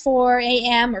at 4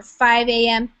 a.m. or 5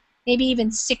 a.m., maybe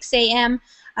even 6 a.m.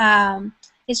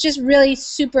 It's just really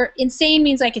super insane.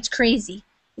 Means like it's crazy.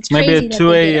 It's maybe crazy at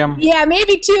 2 a.m. Yeah,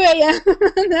 maybe 2 a.m.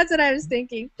 That's what I was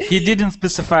thinking. He didn't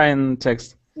specify in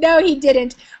text. No, he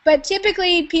didn't. But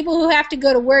typically, people who have to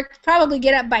go to work probably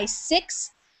get up by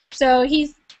 6. So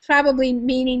he's probably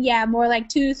meaning, yeah, more like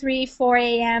 2, 3, 4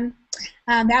 a.m.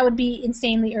 That would be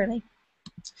insanely early.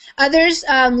 Others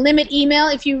limit email.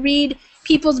 If you read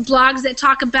people's blogs that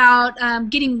talk about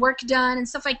getting work done and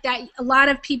stuff like that, a lot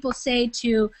of people say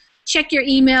to check your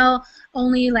email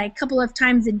only like a couple of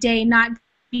times a day, not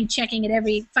be checking it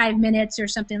every 5 minutes or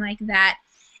something like that.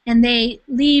 And they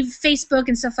leave Facebook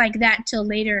and stuff like that till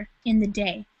later in the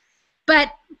day.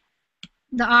 But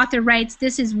the author writes,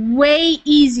 this is way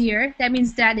easier. That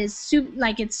means that is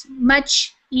like it's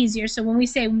much easier. So when we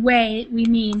say way, we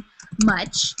mean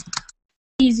much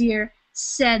easier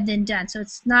said than done. So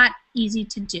it's not easy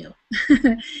to do.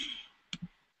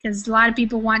 Because a lot of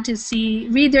people want to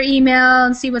read their email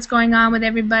and see what's going on with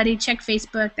everybody, check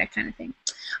Facebook, that kind of thing.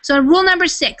 So rule number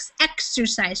 6,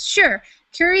 exercise. Sure,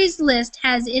 Curry's list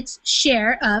has its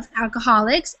share of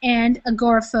alcoholics and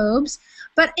agoraphobes,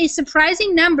 but a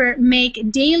surprising number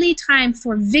make daily time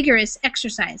for vigorous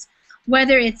exercise,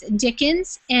 whether it's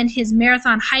Dickens and his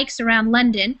marathon hikes around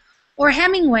London or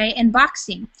Hemingway and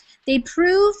boxing. They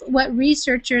prove what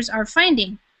researchers are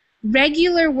finding.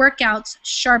 Regular workouts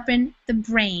sharpen the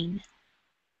brain.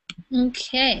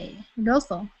 Okay,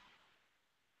 Rodolfo.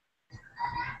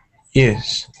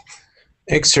 Yes.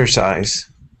 Exercise.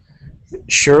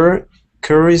 Sure,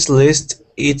 Curry's list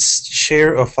its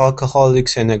share of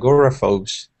alcoholics and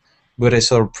agoraphobes, but a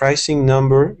surprising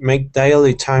number make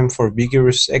daily time for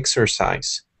vigorous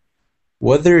exercise.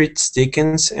 Whether it's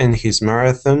Dickens and his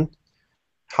marathon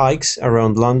hikes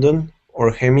around London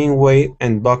or Hemingway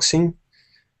and boxing,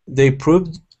 they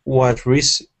proved what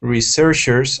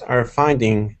researchers are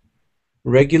finding.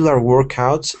 Regular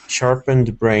workouts sharpen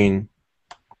the brain.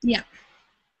 Yeah.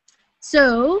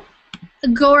 So,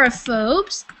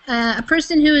 agoraphobes, a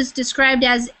person who is described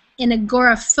as an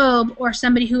agoraphobe or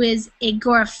somebody who is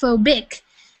agoraphobic,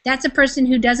 that's a person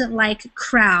who doesn't like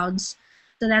crowds.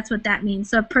 So that's what that means.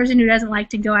 So a person who doesn't like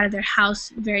to go out of their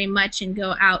house very much and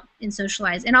go out and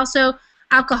socialize. And also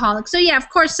alcoholics. So yeah, of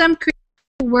course, some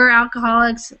were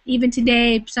alcoholics. Even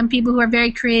today, some people who are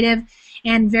very creative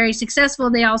and very successful,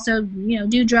 they also,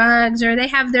 do drugs or they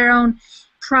have their own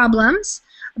problems.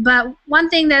 But one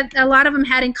thing that a lot of them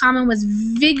had in common was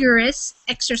vigorous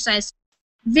exercise.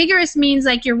 Vigorous means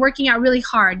like you're working out really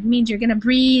hard. It means you're going to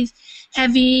breathe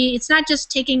heavy. It's not just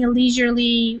taking a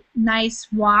leisurely, nice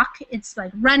walk. It's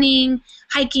like running,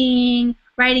 hiking,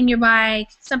 riding your bike,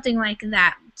 something like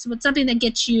that. So it's something that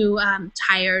gets you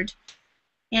tired.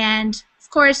 And, of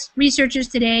course, researchers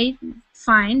today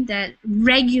find that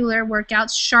regular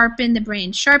workouts sharpen the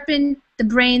brain. Sharpen the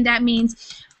brain, that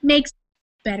means makes it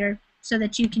better so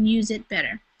that you can use it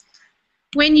better.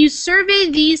 When you survey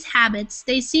these habits,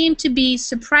 they seem to be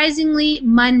surprisingly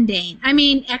mundane. I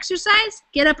mean, exercise,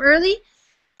 get up early,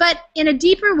 but in a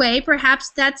deeper way, perhaps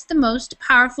that's the most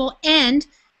powerful and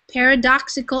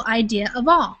paradoxical idea of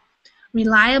all.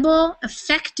 Reliable,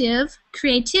 effective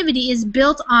creativity is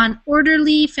built on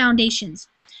orderly foundations.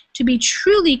 to be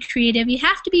truly creative, you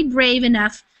have to be brave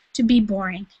enough to be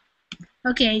boring.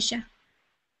 Okay, Aisha.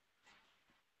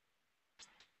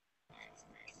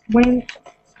 When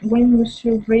you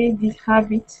survey these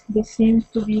habits, they seem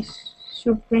to be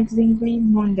surprisingly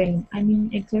mundane. I mean,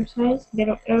 exercise, get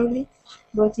up early,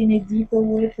 but in a deeper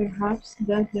way perhaps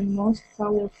that's the most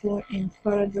powerful and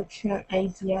paradoxical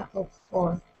idea of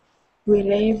all.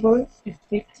 Reliable,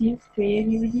 effective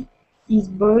creativity is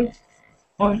built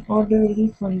on orderly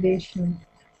foundation.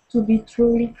 To be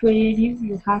truly creative,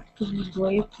 you have to be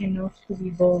brave enough to be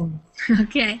bold.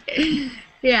 Okay.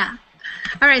 Yeah.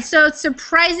 All right, so it's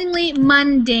surprisingly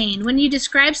mundane. When you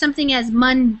describe something as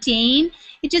mundane,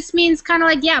 it just means kind of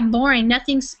like, yeah, boring.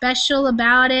 Nothing special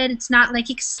about it. It's not like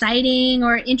exciting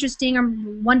or interesting or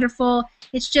wonderful.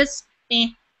 It's just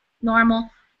normal,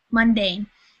 mundane.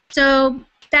 So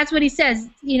that's what he says.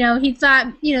 You know, he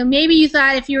thought, you know, maybe you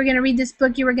thought if you were going to read this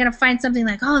book, you were going to find something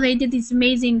like, oh, they did these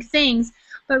amazing things.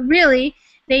 But really,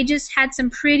 they just had some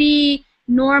pretty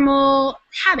normal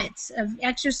habits of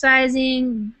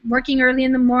exercising, working early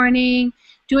in the morning,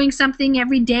 doing something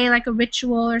every day like a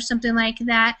ritual or something like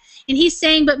that. And he's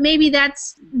saying, but maybe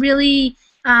that's really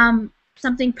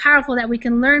something powerful that we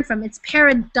can learn from. It's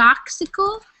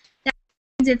paradoxical. That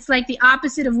means it's like the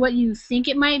opposite of what you think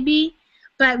it might be,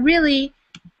 but really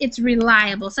it's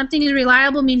reliable. Something is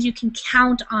reliable means you can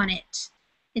count on it.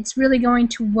 It's really going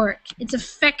to work. It's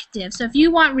effective. So if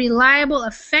you want reliable,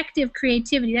 effective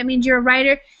creativity, that means you're a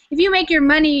writer. If you make your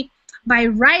money by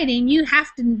writing, you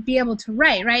have to be able to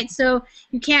write, right? So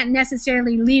you can't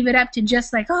necessarily leave it up to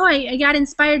just like, oh, I got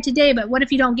inspired today, but what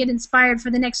if you don't get inspired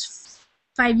for the next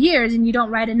 5 years and you don't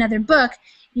write another book?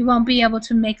 You won't be able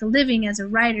to make a living as a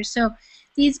writer. So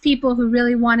these people who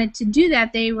really wanted to do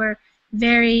that, they were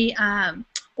very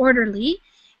orderly,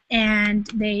 and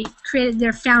they created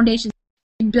their foundation.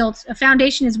 Built a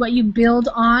foundation is what you build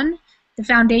on. The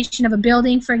foundation of a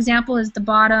building, for example, is the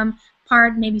bottom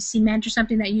part, maybe cement or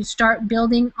something that you start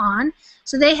building on.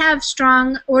 So they have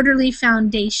strong, orderly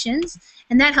foundations,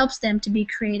 and that helps them to be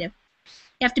creative.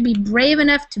 You have to be brave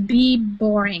enough to be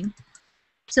boring.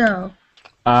 So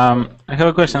I have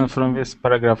a question from this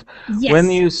paragraph. yes. When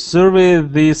you survey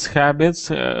these habits,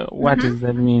 what does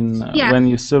that mean? Yeah. When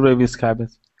you survey these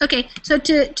habits? Okay, so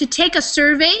to take a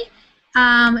survey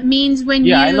means when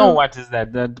you... Yeah, I know what is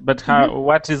that, but how,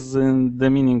 what is the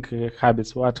meaning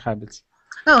habits? What habits?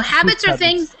 Oh, habits are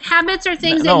things. Habits are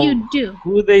things that you do.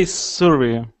 Who they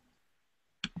survey?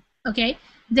 Okay,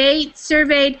 they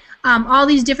surveyed all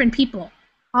these different people,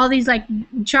 all these like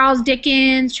Charles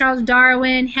Dickens, Charles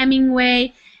Darwin,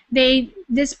 Hemingway.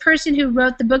 This person who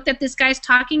wrote the book that this guy's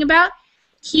talking about,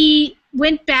 he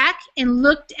went back and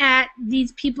looked at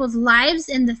these people's lives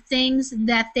and the things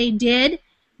that they did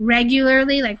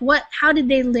regularly, like how did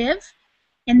they live,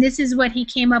 and this is what he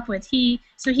came up with.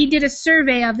 So he did a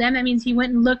survey of them. That means he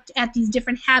went and looked at these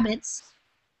different habits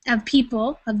of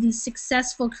people, of these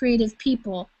successful creative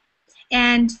people,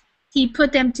 and he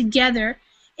put them together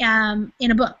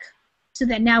in a book so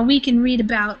that now we can read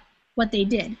about what they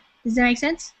did. Does that make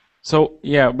sense? So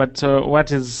yeah, but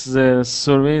what is the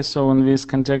survey? So in this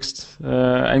context,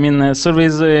 I mean,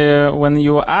 surveys when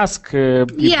you ask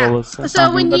people. Yeah.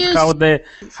 So when you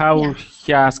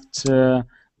he asked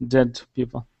dead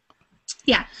people.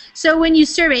 Yeah. So when you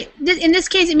survey, in this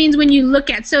case, it means when you look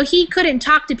at. So he couldn't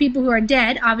talk to people who are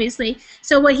dead, obviously.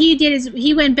 So what he did is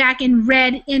he went back and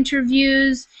read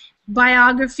interviews,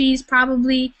 biographies,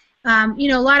 probably. You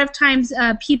know, a lot of times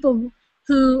people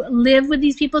who live with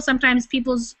these people, sometimes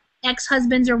people's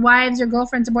ex-husbands or wives or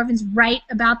girlfriends or boyfriends write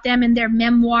about them in their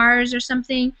memoirs or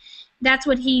something. That's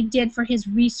what he did for his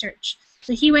research.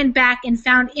 So he went back and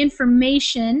found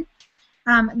information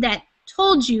that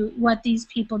told you what these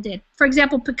people did. For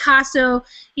example, Picasso,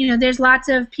 you know, there's lots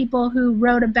of people who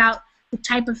wrote about the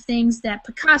type of things that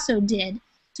Picasso did.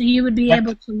 So you would be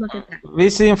able to look at that.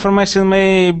 This information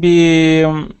may be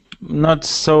not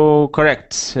so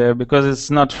correct because it's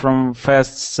not from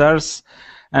first source,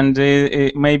 and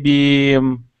it may be,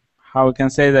 how we can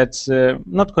say that,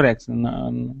 not correct in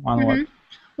one word.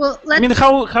 Well, I mean,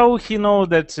 how he know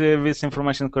that this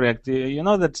information correct? You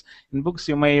know that in books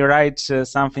you may write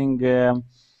something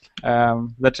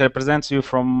that represents you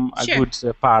from a good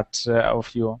part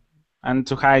of you, and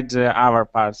to hide our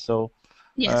part. So,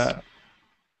 yes.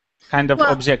 Kind of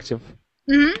objective.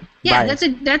 Yeah,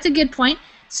 that's a good point.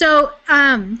 So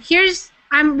here's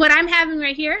what I'm having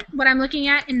right here. What I'm looking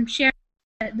at and sharing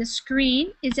the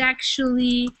screen is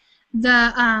actually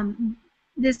the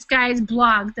this guy's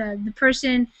blog, the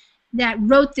person that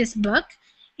wrote this book.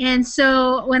 And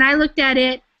so when I looked at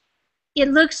it, it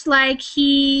looks like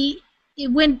he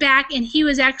it went back and he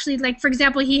was actually, like, for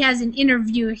example, he has an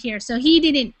interview here. So he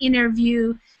didn't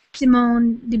interview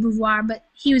Simone de Beauvoir, but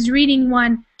he was reading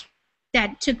one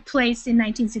that took place in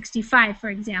 1965, for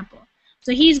example.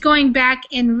 So he's going back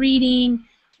and reading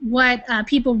what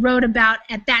people wrote about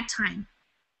at that time.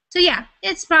 So yeah,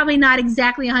 it's probably not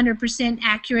exactly 100%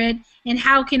 accurate, and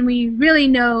how can we really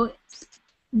know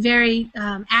very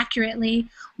accurately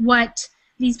what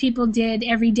these people did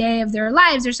every day of their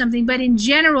lives or something? But in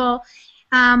general,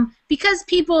 because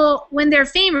people, when they're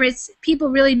famous, people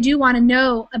really do want to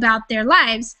know about their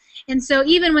lives. And so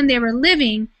even when they were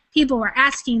living, people were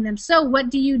asking them, so what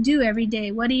do you do every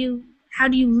day? How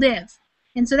do you live?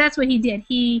 And so that's what he did.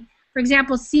 He, for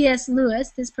example, C.S. Lewis,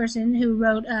 this person who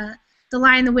wrote The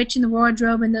Lion, the Witch, and the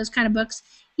Wardrobe and those kind of books,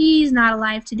 he's not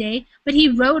alive today, but he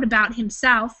wrote about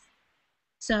himself.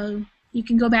 So you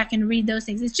can go back and read those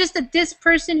things. It's just that this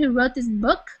person who wrote this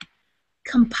book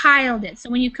compiled it. So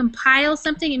when you compile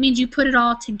something, it means you put it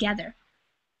all together.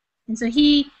 And so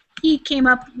he came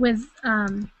up with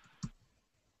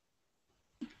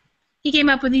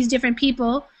these different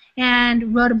people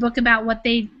and wrote a book about what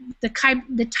the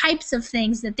types of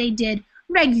things that they did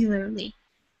regularly.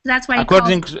 So that's why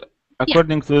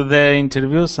according to their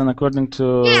interviews and according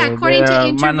to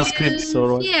their manuscripts,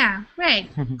 or yeah, right.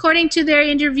 According to their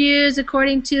interviews,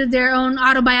 according to their own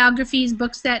autobiographies,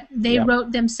 books that they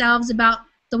wrote themselves about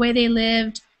the way they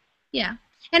lived. Yeah,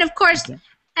 and of course,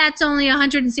 that's only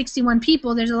 161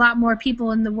 people. There's a lot more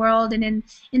people in the world and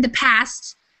in the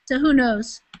past. So who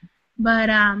knows? But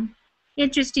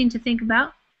interesting to think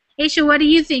about. Aisha, what do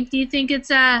you think? Do you think it's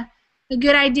a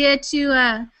good idea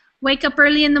to wake up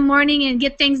early in the morning and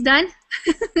get things done?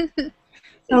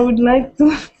 I would like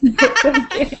to, but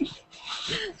again,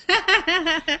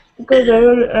 because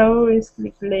I always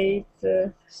sleep late,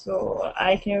 so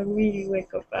I can really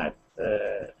wake up at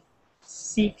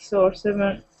 6 or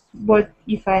 7. But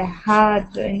if I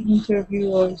had an interview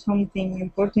or something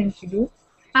important to do,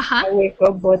 I wake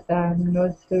up, but I'm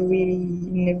not really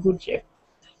in a good shape.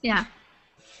 Yeah.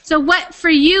 So what, for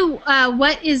you,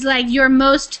 what is like your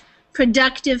most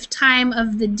productive time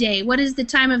of the day? What is the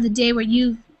time of the day where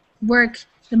you work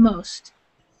the most?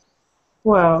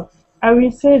 Well, I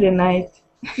will say the night.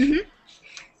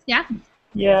 Yeah?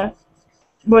 Yeah.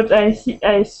 But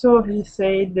I saw he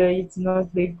said it's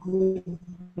not the good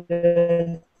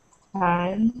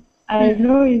time. I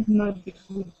know it's not the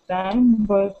good time,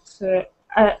 but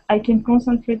I can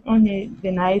concentrate on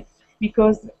the night,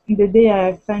 because in the day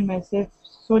I find myself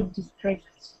so distracted.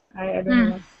 I don't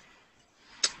know.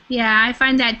 Yeah, I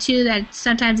find that too, that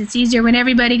sometimes it's easier when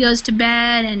everybody goes to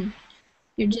bed and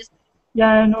you're just...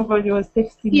 Yeah, nobody was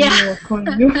texting me or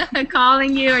calling you.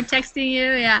 Calling you or texting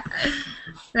you, yeah.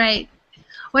 Right.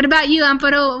 What about you,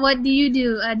 Amparo? What do you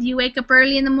do? Do you wake up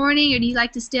early in the morning, or do you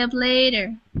like to stay up late,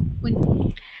 or what?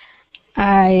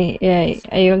 I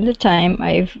all the time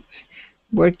I've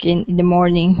working in the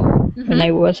morning. When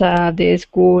I was at the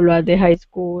school or at the high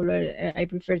school, I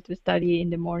prefer to study in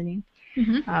the morning.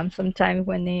 Sometimes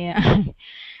when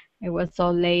it was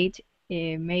so late,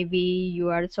 maybe you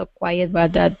are so quiet,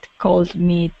 but that calls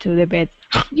me to the bed.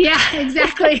 Yeah,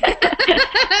 exactly.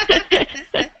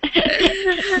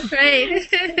 Right.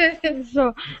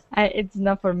 So it's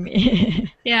not for me.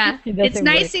 Yeah, it's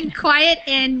nice and quiet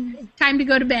and time to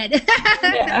go to bed.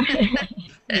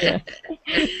 Yeah.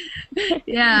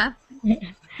 Yeah. Yeah.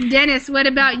 Dennis, what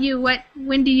about you?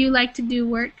 When do you like to do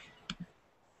work?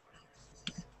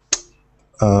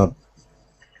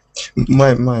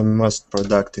 My most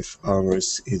productive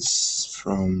hours is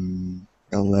from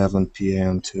 11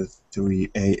 p.m. to 3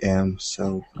 a.m.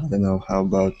 So I don't know how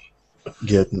about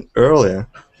getting earlier,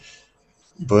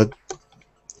 but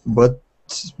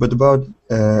about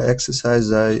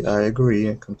exercise, I agree.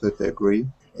 I completely agree.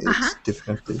 It's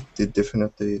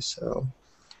definitely so.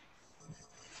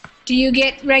 Do you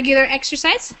get regular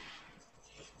exercise?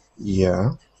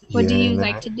 Yeah. What do you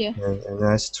like to do? And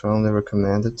I strongly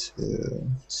recommend it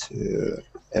to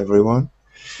everyone.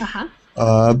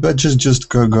 But just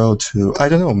go to, I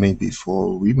don't know, maybe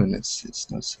for women it's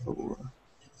not so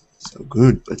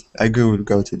good, but I go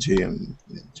to gym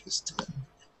and just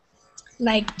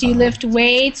like, do you lift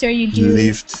weights, or you do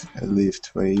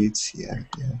lift weights? Yeah.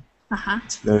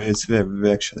 It's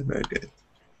actually very good.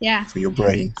 Yeah. For your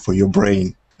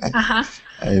brain. I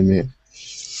mean,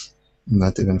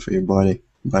 not even for your body.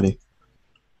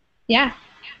 Yeah.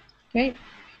 Great.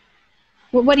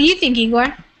 Well, what do you think,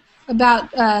 Igor, about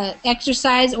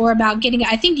exercise or about getting?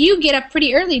 I think you get up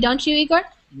pretty early, don't you, Igor?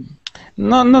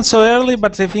 No, not so early,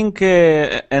 but I think,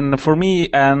 and for me,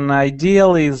 an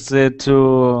ideal is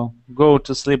to go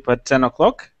to sleep at 10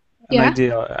 o'clock an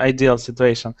Yeah. ideal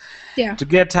situation. Yeah. To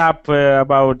get up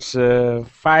about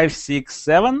 5, 6,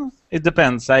 7. It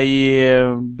depends. I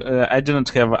do not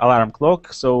have alarm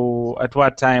clock, so at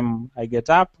what time I get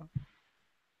up,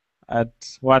 at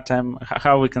what time,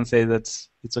 how we can say that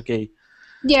it's okay.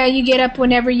 Yeah, you get up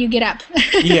whenever you get up.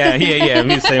 Yeah.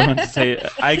 This I want to say.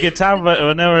 I get up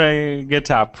whenever I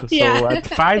get up. So Yeah. at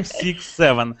 5, 6,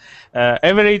 7.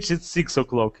 Average it's 6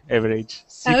 o'clock. Average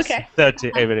Okay.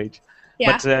 6:30 average.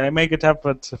 Yeah. But I make it up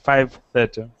at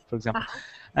 5:30, for example. Uh-huh.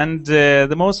 And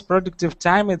the most productive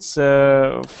time it's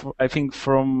I think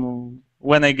from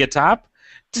when I get up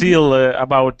till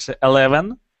about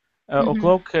 11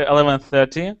 o'clock,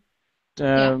 11:30.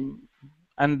 Yeah.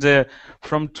 And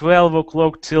from 12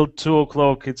 o'clock till 2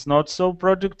 o'clock it's not so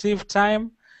productive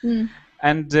time.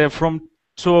 And from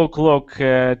 2 o'clock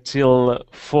till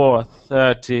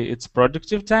 4:30 it's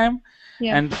productive time.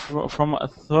 Yeah. And from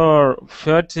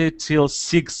 4:30 till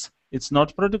 6 it's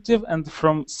not productive, and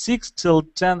from 6 till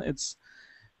 10 it's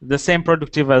the same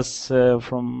productive as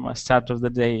from start of the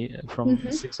day, from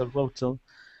 6 o'clock till.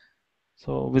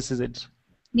 So this is it.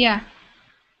 Yeah.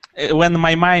 When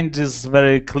my mind is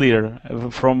very clear,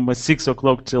 from 6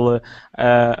 o'clock till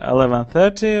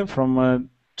 11:30, from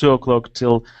 2 o'clock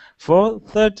till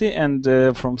 4:30, and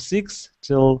from 6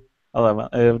 till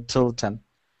 10.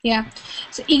 Yeah.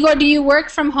 So Igor, do you work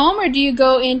from home or do you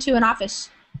go into an office?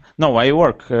 No, I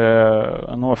work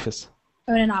in office.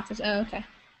 Oh, in an office. Oh, okay.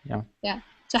 Yeah. Yeah.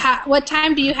 So what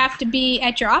time do you have to be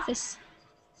at your office?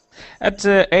 At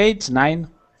 8, 9.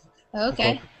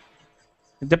 Okay.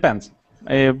 It depends,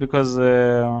 because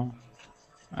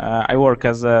I work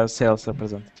as a sales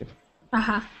representative.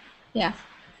 Uh-huh. Yeah.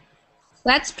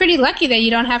 That's pretty lucky that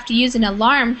you don't have to use an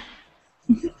alarm.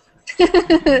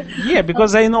 Yeah,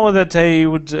 because I know that I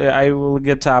will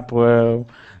get up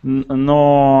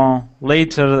no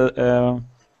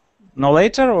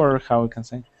later, or how we can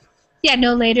say? Yeah,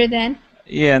 no later than.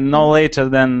 Yeah, no later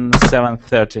than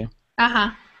 7:30.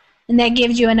 Uh-huh. And that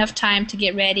gives you enough time to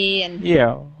get ready and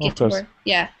Yeah, get of to course. work.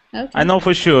 Yeah. Okay. I know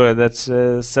for sure that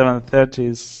 7:30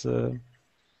 is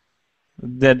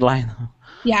deadline.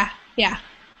 Yeah. Yeah.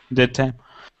 Dead time.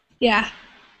 Yeah.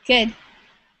 Good.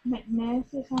 May I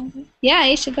say something? Yeah,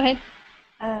 Aisha, go ahead.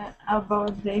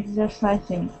 About the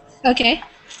exercising? Okay.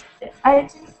 I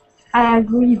think I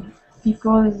agree,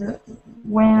 because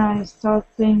when I started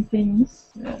playing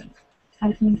tennis,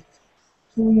 I think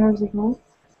 2 years ago,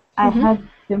 I had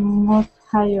the most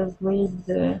higher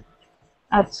grade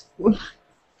at school.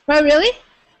 Oh, really?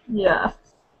 Yeah.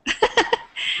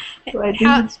 So I think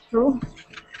How- it's true.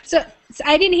 So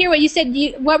I didn't hear what you said.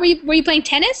 Were you playing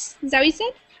tennis? Is that what you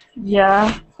said?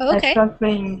 Yeah. Oh, okay. I started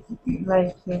playing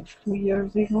like 2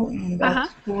 years ago, and Uh-huh. at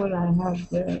school I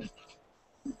had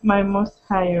my most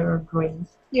higher grade.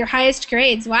 Your highest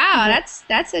grades. Wow, Yeah.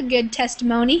 that's a good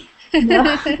testimony.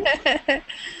 Yeah.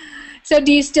 So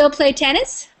do you still play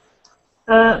tennis?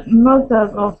 Not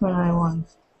as often I want.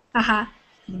 Uh-huh.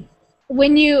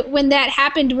 When that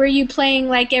happened, were you playing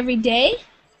like every day?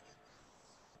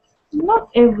 Not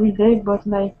every day, but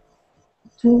like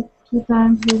two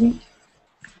times a week.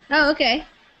 Oh, okay.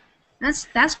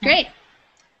 That's great.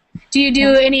 Do you do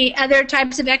any other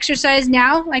types of exercise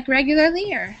now, like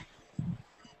regularly, or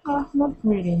Not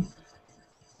really.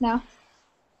 no?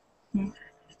 Hmm.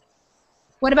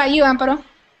 What about you, Amparo?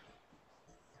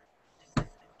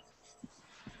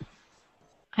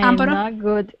 I am Amparo? not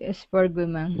good sport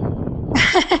woman.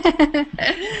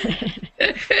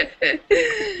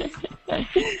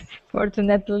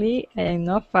 Fortunately, I am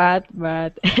not fat,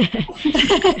 but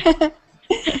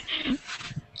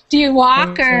Do you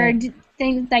walk or Okay.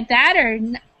 things like that, or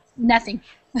nothing?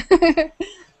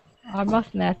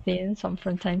 almost nothing. Some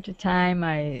from time to time,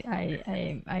 I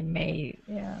may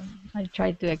I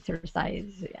try to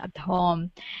exercise at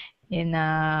home in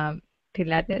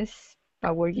Pilates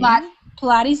power gym.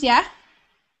 Pilates, yeah.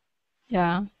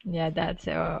 Yeah, that's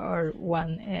or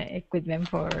one equipment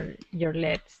for your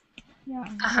legs. Yeah,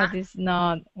 but it's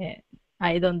not.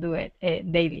 I don't do it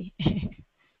daily.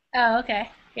 Oh, okay.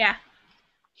 Yeah.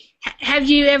 Have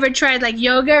you ever tried like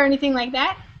yoga or anything like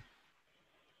that?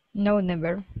 No,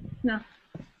 never. No.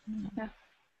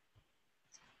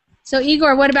 So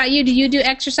Igor, what about you? Do you do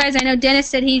exercise? I know Dennis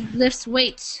said he lifts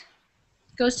weights,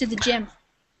 goes to the gym.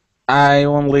 I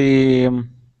only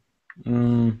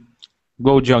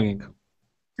go jogging,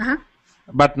 Uh-huh.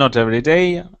 but not every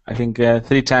day. I think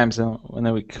 3 times in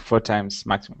a week, 4 times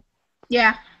maximum.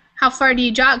 Yeah. How far do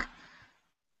you jog?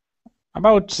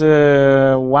 About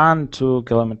 1, 2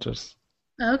 kilometers.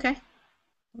 Oh, okay.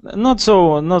 not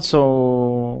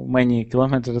so many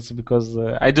kilometers because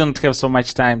I don't have so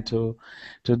much time to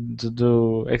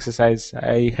do exercise.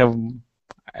 I have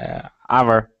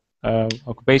other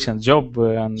occupation, job,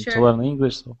 and to Sure. learn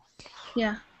English. So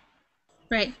Yeah.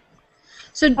 Right.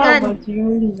 So, How about you,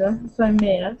 Lisa, if I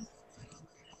may ask?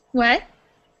 what?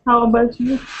 How about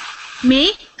you?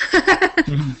 Me?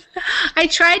 I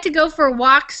tried to go for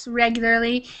walks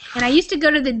regularly, and I used to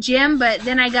go to the gym, but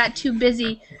then I got too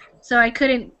busy, so I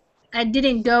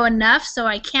didn't go enough, so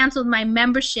I canceled my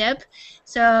membership.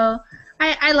 So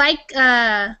I like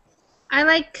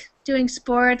doing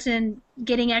sports and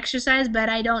getting exercise, but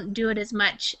I don't do it as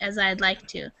much as I'd like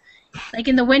to. Like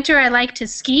in the winter, I like to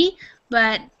ski,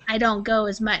 but I don't go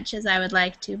as much as I would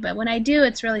like to. But when I do,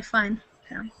 it's really fun.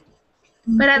 So.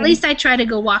 But at least I try to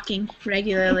go walking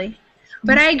regularly.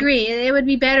 But I agree, it would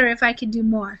be better if I could do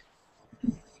more.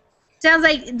 Sounds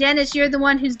like, Dennis, you're the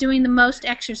one who's doing the most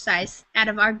exercise out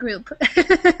of our group.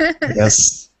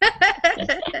 Yes.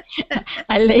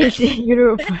 A lazy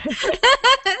group.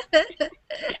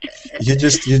 You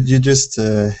just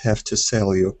have to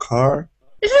sell your car.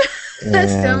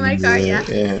 Sell my car,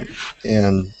 yeah.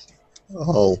 And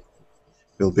all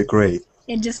will be great.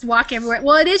 And just walk everywhere.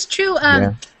 Well, it is true.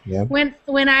 Yeah. When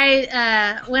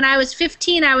I was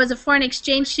 15, I was a foreign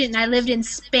exchange student. I lived in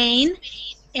Spain,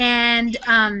 and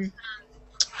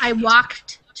I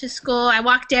walked to school. I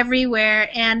walked everywhere,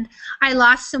 and I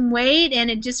lost some weight,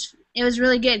 and it was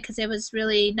really good because it was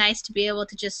really nice to be able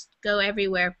to just go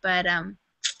everywhere. But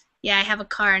yeah, I have a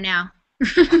car now.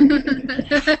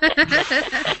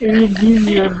 We give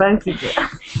you a bicycle.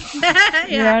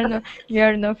 Yeah. You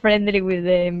are not friendly with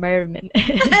the environment.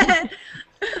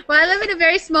 Well, I live in a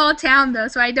very small town, though,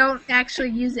 so I don't actually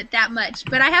use it that much.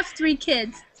 But I have 3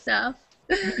 kids, so.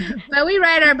 But we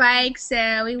ride our bikes,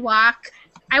 we walk.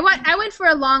 I went for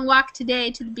a long walk today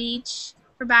to the beach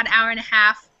for about an hour and a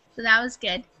half, so that was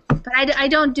good. But I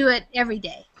don't do it every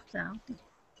day, so.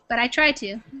 But I try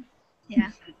to, yeah.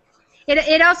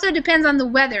 It also depends on the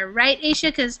weather, right, Aisha?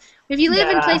 Because if you live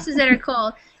in places that are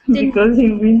cold, then, Because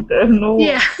in winter, no.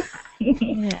 yeah.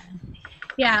 Yeah.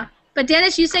 Yeah. But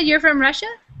Dennis, you said you're from Russia?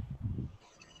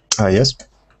 Yes.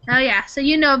 Oh yeah, so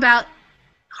you know about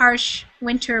harsh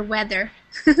winter weather.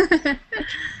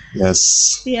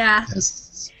 Yes. Yeah.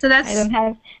 Yes. So that's.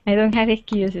 I don't have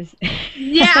excuses.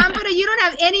 Yeah, Amparo, you don't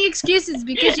have any excuses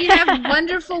because you have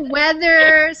wonderful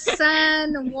weather,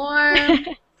 sun, warm,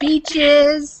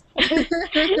 beaches.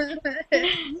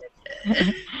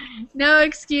 No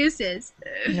excuses.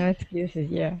 No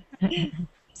excuses, yeah.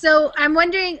 So I'm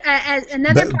wondering, as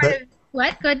another part of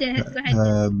what? Go ahead.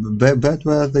 Bad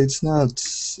weather.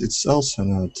 It's also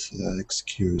not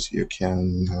excuse. You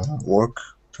can work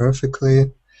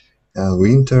perfectly.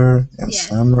 Winter and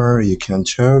summer, you can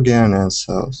jog again, and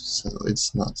so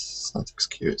it's not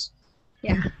excuse.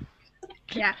 Yeah.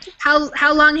 Yeah.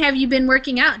 How long have you been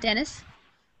working out, Dennis?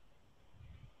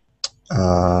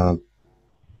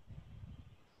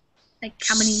 Like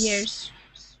how many years?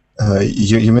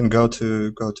 You mean go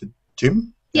to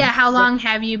gym? Yeah. How long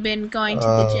have you been going to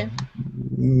the gym?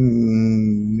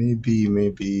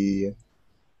 Maybe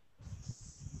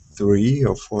 3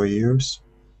 or 4 years.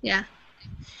 Yeah.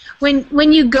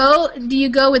 When you go, do you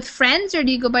go with friends or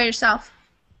do you go by yourself?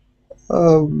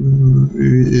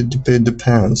 It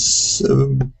depends.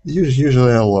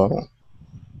 Usually alone.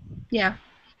 Yeah.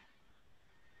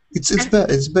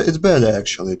 It's better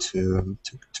actually to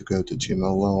go to gym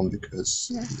alone because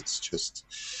it's just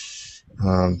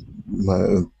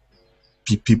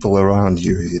people around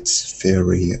you. It's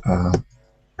very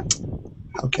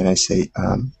how can I say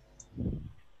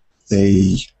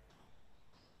they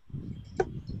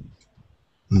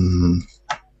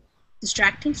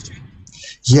Distracting.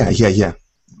 Yeah.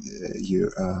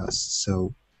 You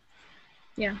so.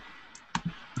 Yeah.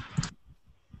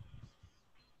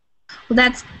 Well,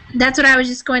 that's what I was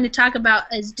just going to talk about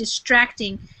is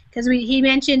distracting, because he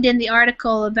mentioned in the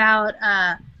article about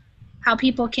how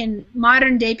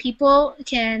modern day people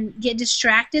can get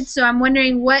distracted. So I'm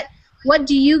wondering what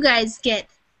do you guys get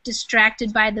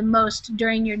distracted by the most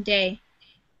during your day?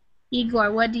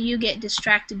 Igor, what do you get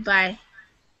distracted by?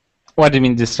 What do you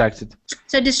mean distracted?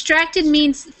 So distracted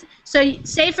means, so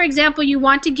say for example you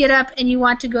want to get up and you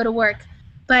want to go to work,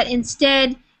 but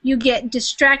instead you get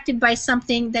distracted by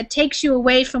something that takes you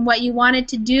away from what you wanted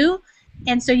to do,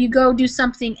 and so you go do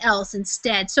something else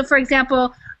instead. So for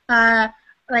example,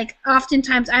 like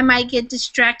oftentimes I might get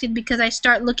distracted because I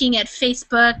start looking at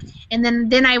Facebook, and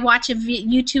then I watch a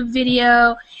YouTube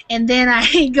video, and then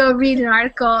I go read an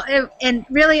article, and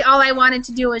really all I wanted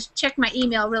to do was check my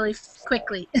email really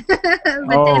quickly.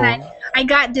 But then I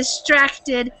got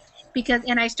distracted,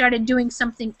 and I started doing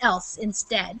something else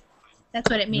instead. That's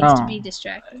what it means to No. be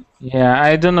distracted. Yeah,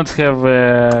 I do not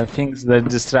have things that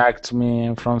distract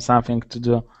me from something to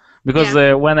do. Because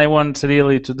when I want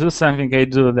really to do something, I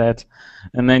do that.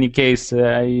 In any case,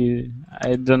 I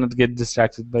do not get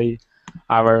distracted by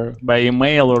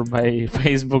email or by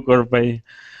Facebook or by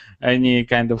any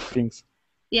kind of things.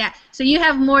 Yeah. So you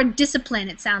have more discipline,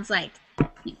 it sounds like.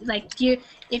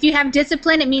 If you have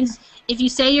discipline, it means if you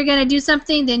say you're going to do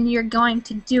something, then you're going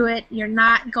to do it. You're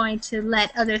not going to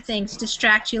let other things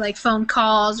distract you, like phone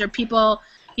calls or people,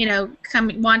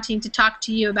 wanting to talk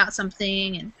to you about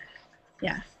something. And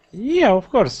Yeah, of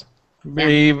course. Yeah.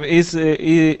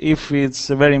 If it's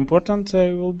very important,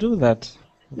 I will do that.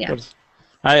 Of course.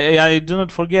 I do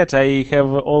not forget. I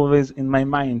have always in my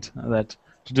mind that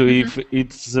to do if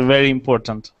it's very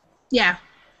important. Yeah.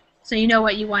 So you know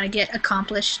what you want to get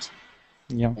accomplished.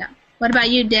 Yeah. What about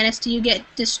you, Dennis? Do you get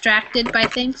distracted by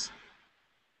things?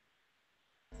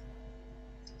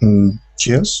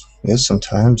 Yes,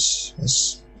 sometimes.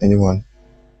 Yes, anyone.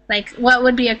 Like, what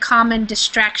would be a common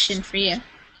distraction for you?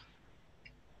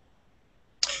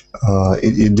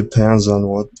 It depends on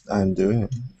what I'm doing.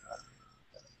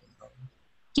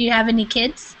 Do you have any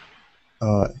kids?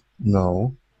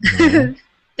 No.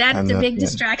 That's a big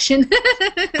distraction.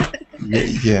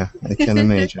 Yeah, I can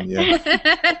imagine, yeah.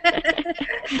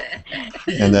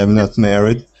 And I'm not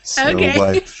married, so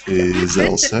wife is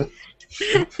also.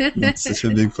 It's such a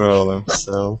big problem,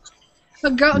 so...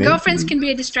 But girlfriends can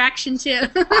be a distraction, too.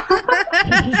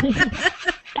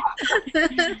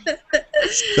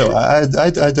 So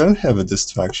I don't have a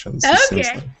distraction.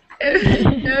 Okay.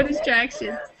 No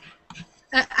distractions.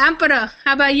 Amparo,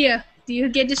 how about you? Do you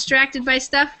get distracted by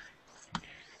stuff?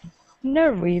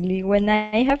 Not really. When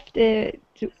I have a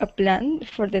plan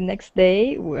for the next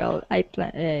day, well, I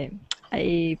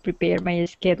prepare my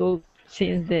schedule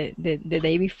since the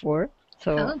day before,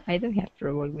 so I don't have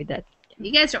trouble with that.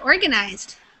 You guys are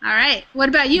organized. All right. What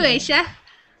about you, Aisha?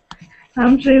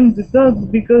 I'm ashamed to talk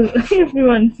because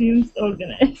everyone seems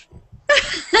organized.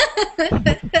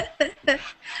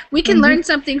 We can learn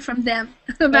something from them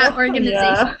about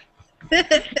organization. Yeah.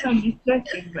 I'm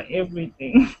distracted by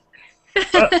everything.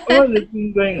 All the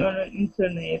things going on the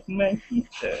internet, my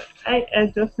sister.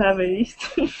 I just have a list.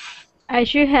 I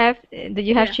should have. Do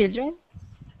you have children?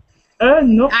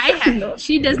 No. I have. No.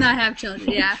 She does not have children.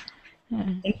 Yeah.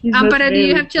 Amparo, do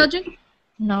you have children?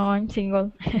 No, I'm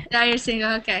single. No, you're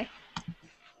single. Okay.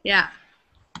 Yeah.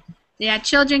 Yeah,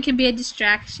 children can be a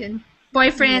distraction.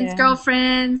 Boyfriends,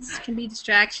 girlfriends can be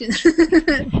distractions.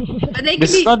 But they can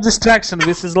this is not distraction.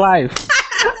 This is life.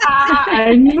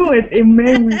 I knew it. It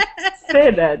made me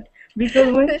say that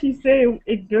because when she say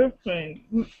a girlfriend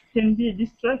can be a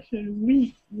distraction,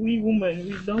 we women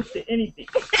we don't say anything.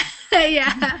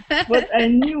 Yeah. But I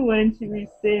knew when she would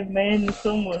say man or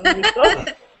someone we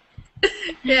thought.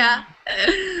 Yeah.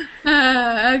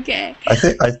 Okay.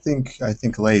 I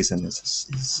think laziness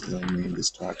is the main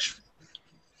distraction.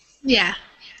 Yeah.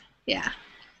 Yeah.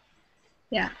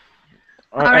 Yeah.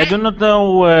 I do not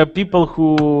know people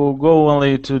who go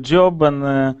only to job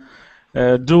and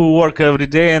do work every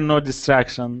day and no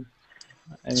distraction.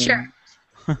 Sure.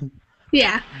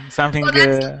 Yeah. Something. Well,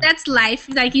 that's life.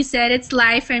 Like you said, it's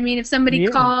life. I mean, if somebody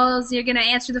calls, you're gonna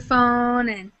answer the phone,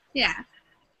 and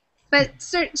But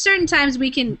certain times we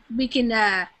can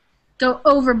go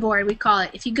overboard. We call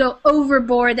it. If you go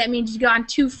overboard, that means you've gone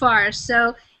too far.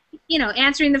 So,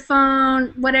 answering the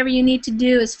phone, whatever you need to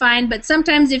do is fine. But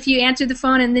sometimes if you answer the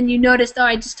phone and then you notice,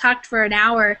 I just talked for an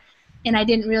hour, and I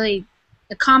didn't really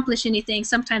accomplish anything.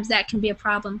 Sometimes that can be a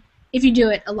problem if you do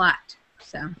it a lot.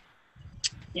 So,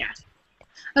 yeah.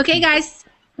 Okay, guys,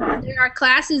 our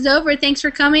class is over. Thanks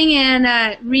for coming and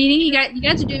reading. You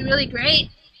guys are doing really great.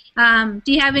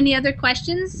 Do you have any other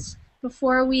questions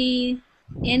before we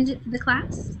end the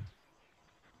class?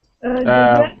 Sorry.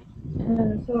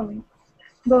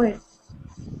 Go ahead.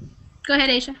 Go ahead,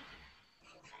 Aisha.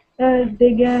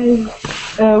 The guy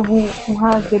who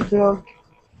has the blog.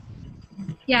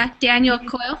 Yeah, Daniel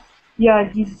Coyle. Yeah,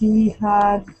 did he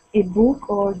have a book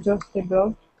or just a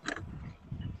blog?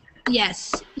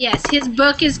 Yes. His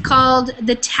book is called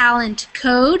The Talent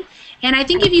Code, and I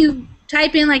think if you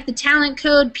type in like the Talent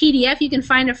Code PDF, you can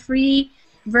find a free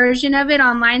version of it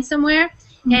online somewhere.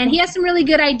 Mm-hmm. And he has some really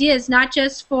good ideas, not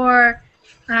just for,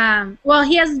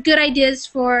 he has good ideas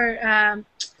for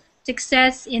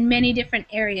success in many different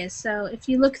areas. So if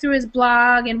you look through his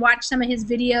blog and watch some of his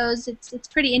videos, it's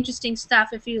pretty interesting stuff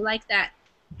if you like that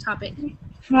topic.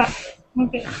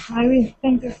 Okay, I will.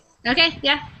 Thank you. Okay,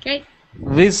 yeah, great.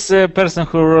 This person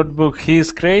who wrote book, he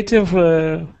is creative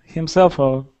himself,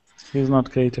 or he's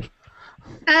not creative?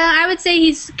 I would say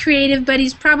he's creative, but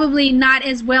he's probably not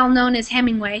as well known as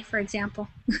Hemingway, for example.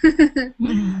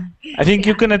 I think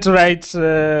you cannot write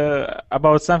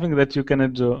about something that you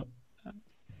cannot do.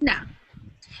 No.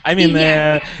 I mean,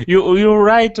 you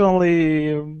write only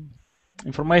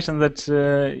information that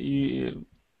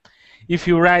if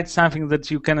you write something that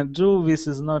you cannot do, this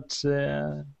is not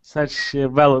such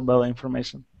valuable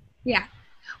information. Yeah.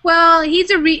 Well,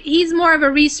 he's more of a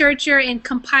researcher in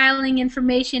compiling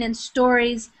information and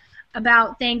stories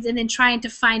about things, and then trying to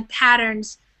find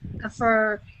patterns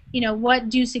for, what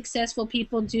do successful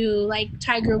people do, like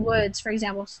Tiger Woods, for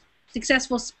example,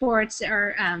 successful sports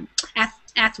or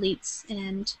athletes.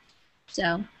 And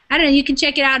so, I don't know, you can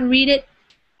check it out and read it.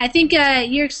 I think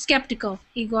you're skeptical,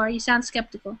 Igor. You sound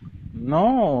skeptical.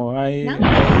 No, I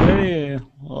very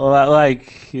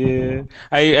like.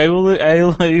 I will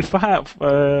if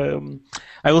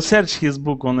I will search his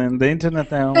book on the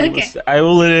internet. I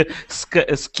will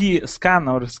scan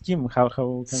or skim. How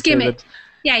can skim say it? That?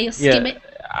 Yeah, you'll skim it.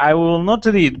 I will not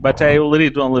read, but I will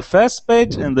read on the first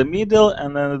page, in the middle,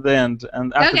 and then at the end.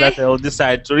 And after that, I will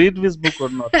decide to read this book or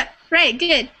not. Right.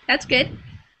 Good. That's good.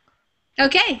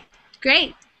 Okay.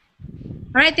 Great.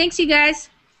 All right. Thanks, you guys.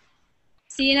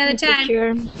 See you another time.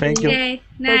 Thank you. Okay.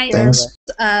 Night. Thanks.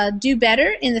 Do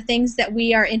better in the things that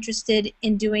we are interested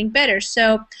in doing better.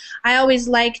 So I always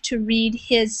like to read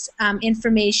his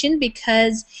information,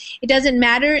 because it doesn't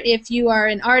matter if you are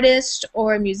an artist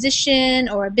or a musician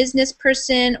or a business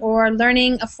person or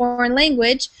learning a foreign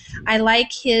language. I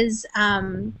like his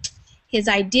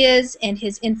ideas and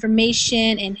his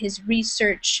information and his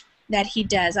research that he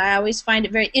does. I always find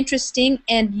it very interesting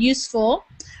and useful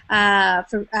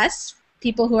for us,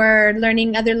 people who are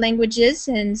learning other languages,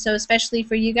 and so especially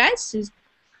for you guys who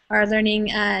are learning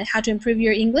how to improve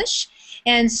your English.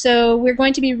 And so we're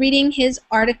going to be reading his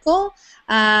article.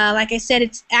 Like I said,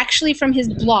 it's actually from his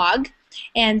blog.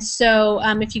 And so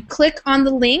if you click on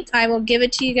the link, I will give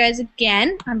it to you guys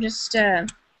again. I'm just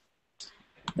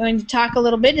going to talk a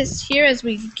little bit here as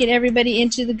we get everybody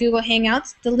into the Google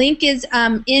Hangouts. The link is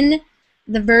in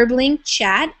the Verbling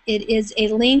chat. It is a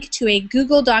link to a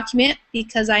Google document,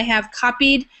 because I have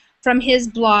copied from his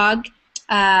blog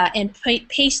and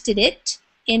pasted it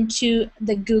into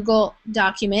the Google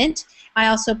document. I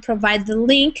also provide the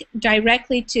link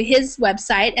directly to his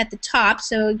website at the top,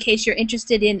 so in case you're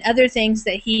interested in other things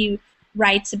that he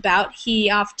writes about. He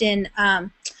often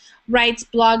writes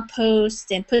blog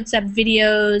posts and puts up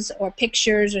videos or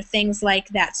pictures or things like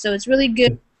that. So it's really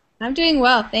good. I'm doing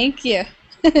well, thank you.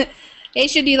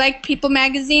 Aisha, do you like People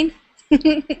magazine?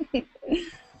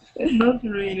 Not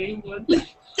really, but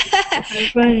I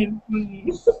find it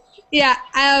funny. Yeah,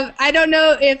 I don't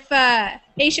know if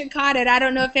Aisha caught it. I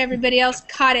don't know if everybody else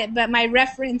caught it, but my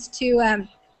reference to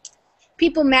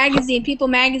People magazine. People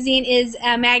magazine is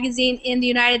a magazine in the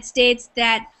United States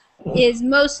that is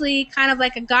mostly kind of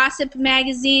like a gossip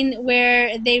magazine,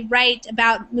 where they write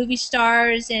about movie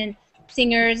stars and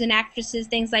singers and actresses,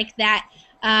 things like that.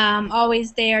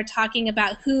 Always they are talking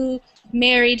about who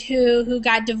married who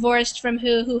got divorced from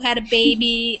who had a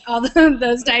baby, all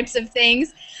those types of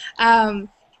things.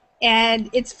 And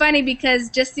it's funny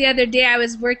because just the other day I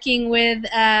was working with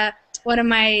one of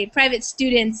my private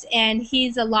students, and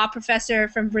he's a law professor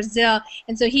from Brazil,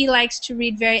 and so he likes to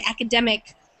read very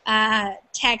academic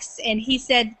texts, and he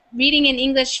said reading in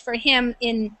English for him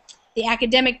in the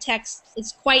academic text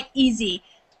is quite easy,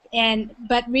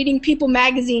 but reading People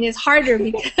magazine is harder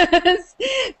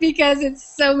because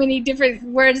it's so many different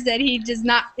words that he is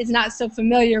not so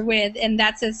familiar with, and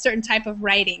that's a certain type of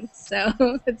writing. So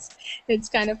it's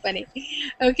kind of funny.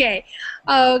 Okay,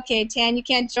 Tan, you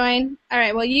can't join. All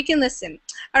right, well you can listen.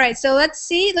 All right, so let's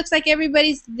see. It looks like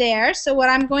everybody's there. So what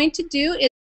I'm going to do is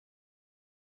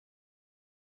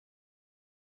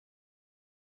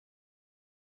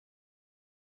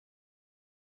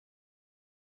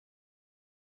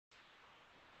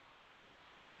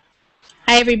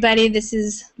hi everybody, this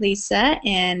is Lisa,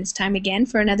 and it's time again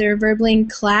for another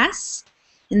Verbling class.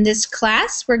 In this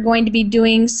class, we're going to be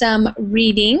doing some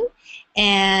reading,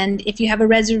 and if you have a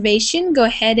reservation, go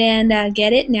ahead and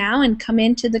get it now and come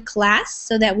into the class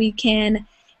so that we can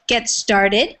get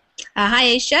started. Hi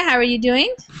Aisha, how are you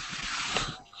doing?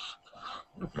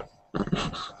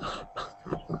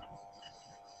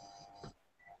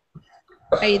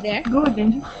 Are you there?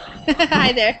 Good.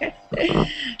 Hi there.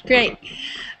 Great.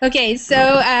 Okay,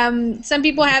 so some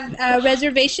people have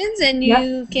reservations, and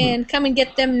you can come and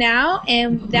get them now,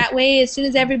 and that way as soon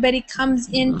as everybody comes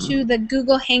into the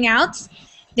Google Hangouts,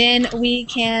 then we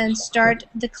can start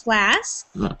the class.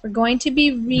 We're going to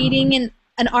be reading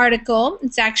an article.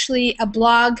 It's actually a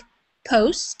blog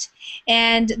post,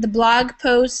 and the blog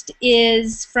post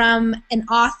is from an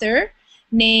author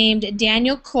named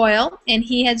Daniel Coyle, and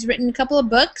he has written a couple of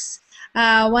books.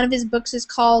 One of his books is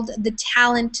called The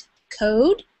Talent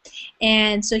Code,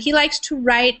 and so he likes to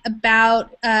write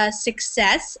about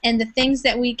success and the things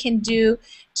that we can do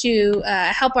to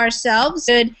help ourselves.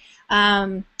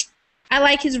 I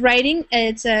like his writing.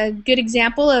 It's a good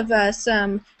example of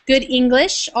some good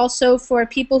English. Also, for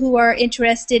people who are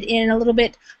interested in a little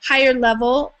bit higher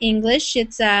level English,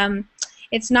 it's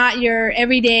not your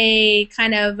everyday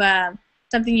kind of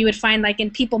something you would find like in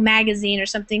People magazine or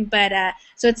something. But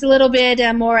so it's a little bit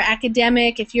more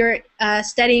academic. If you're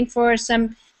studying for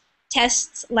some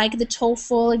tests like the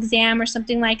TOEFL exam or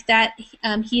something like that,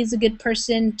 he is a good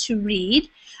person to read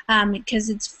because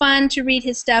it's fun to read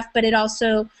his stuff, but it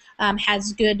also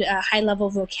has good high-level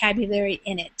vocabulary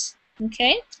in it.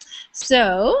 Okay,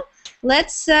 so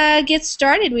let's get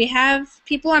started. We have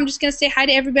people. I'm just going to say hi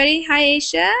to everybody. Hi,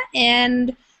 Aisha,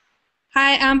 and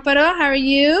hi, Amparo. How are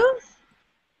you?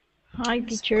 Hi,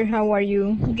 teacher. How are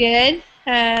you? Good.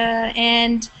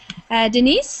 And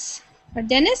Denise or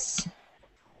Dennis?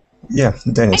 Yeah,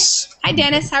 Dennis. Hi,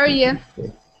 Dennis. How are you?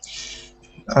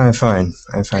 I'm fine.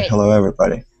 I'm fine. Great. Hello,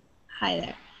 everybody. Hi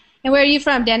there. And where are you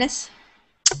from, Dennis?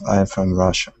 I'm from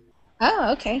Russia.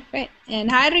 Oh, okay, great. And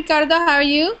hi, Ricardo. How are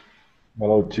you?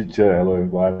 Hello, teacher. Hello,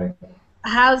 everybody.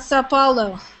 How's Sao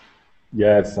Paulo?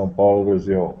 Yes, São Paulo,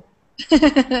 Brazil.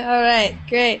 All right,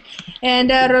 great. And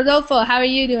Rodolfo, how are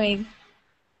you doing?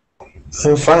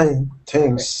 I'm fine,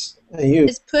 thanks. And you?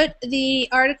 Just put the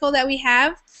article that we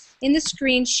have in the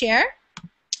screen share.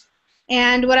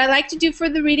 And what I like to do for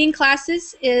the reading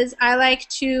classes is I like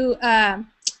to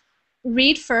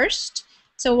read first.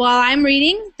 So while I'm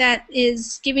reading, that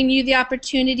is giving you the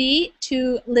opportunity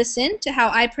to listen to how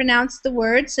I pronounce the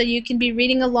words, so you can be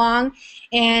reading along.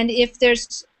 And if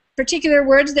there's particular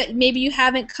words that maybe you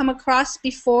haven't come across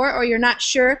before or you're not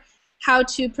sure how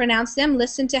to pronounce them,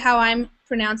 listen to how I'm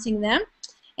pronouncing them.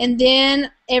 And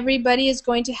then everybody is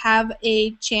going to have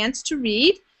a chance to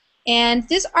read. And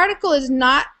this article is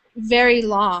not very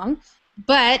long,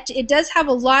 but it does have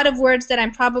a lot of words that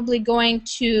I'm probably going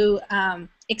to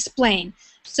explain.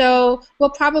 So we'll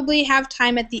probably have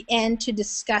time at the end to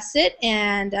discuss it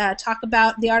and talk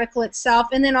about the article itself,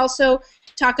 and then also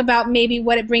talk about maybe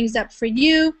what it brings up for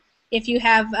you, if you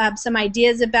have some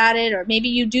ideas about it, or maybe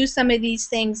you do some of these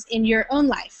things in your own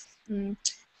life.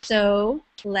 So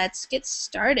let's get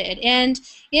started. And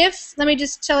let me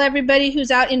just tell everybody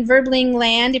who's out in Verbling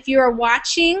land, if you are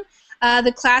watching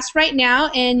the class right now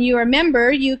and you're a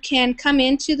member, you can come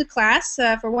into the class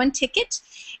for one ticket,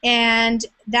 and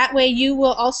that way you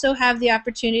will also have the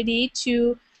opportunity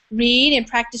to read and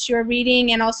practice your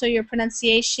reading and also your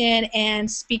pronunciation and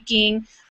speaking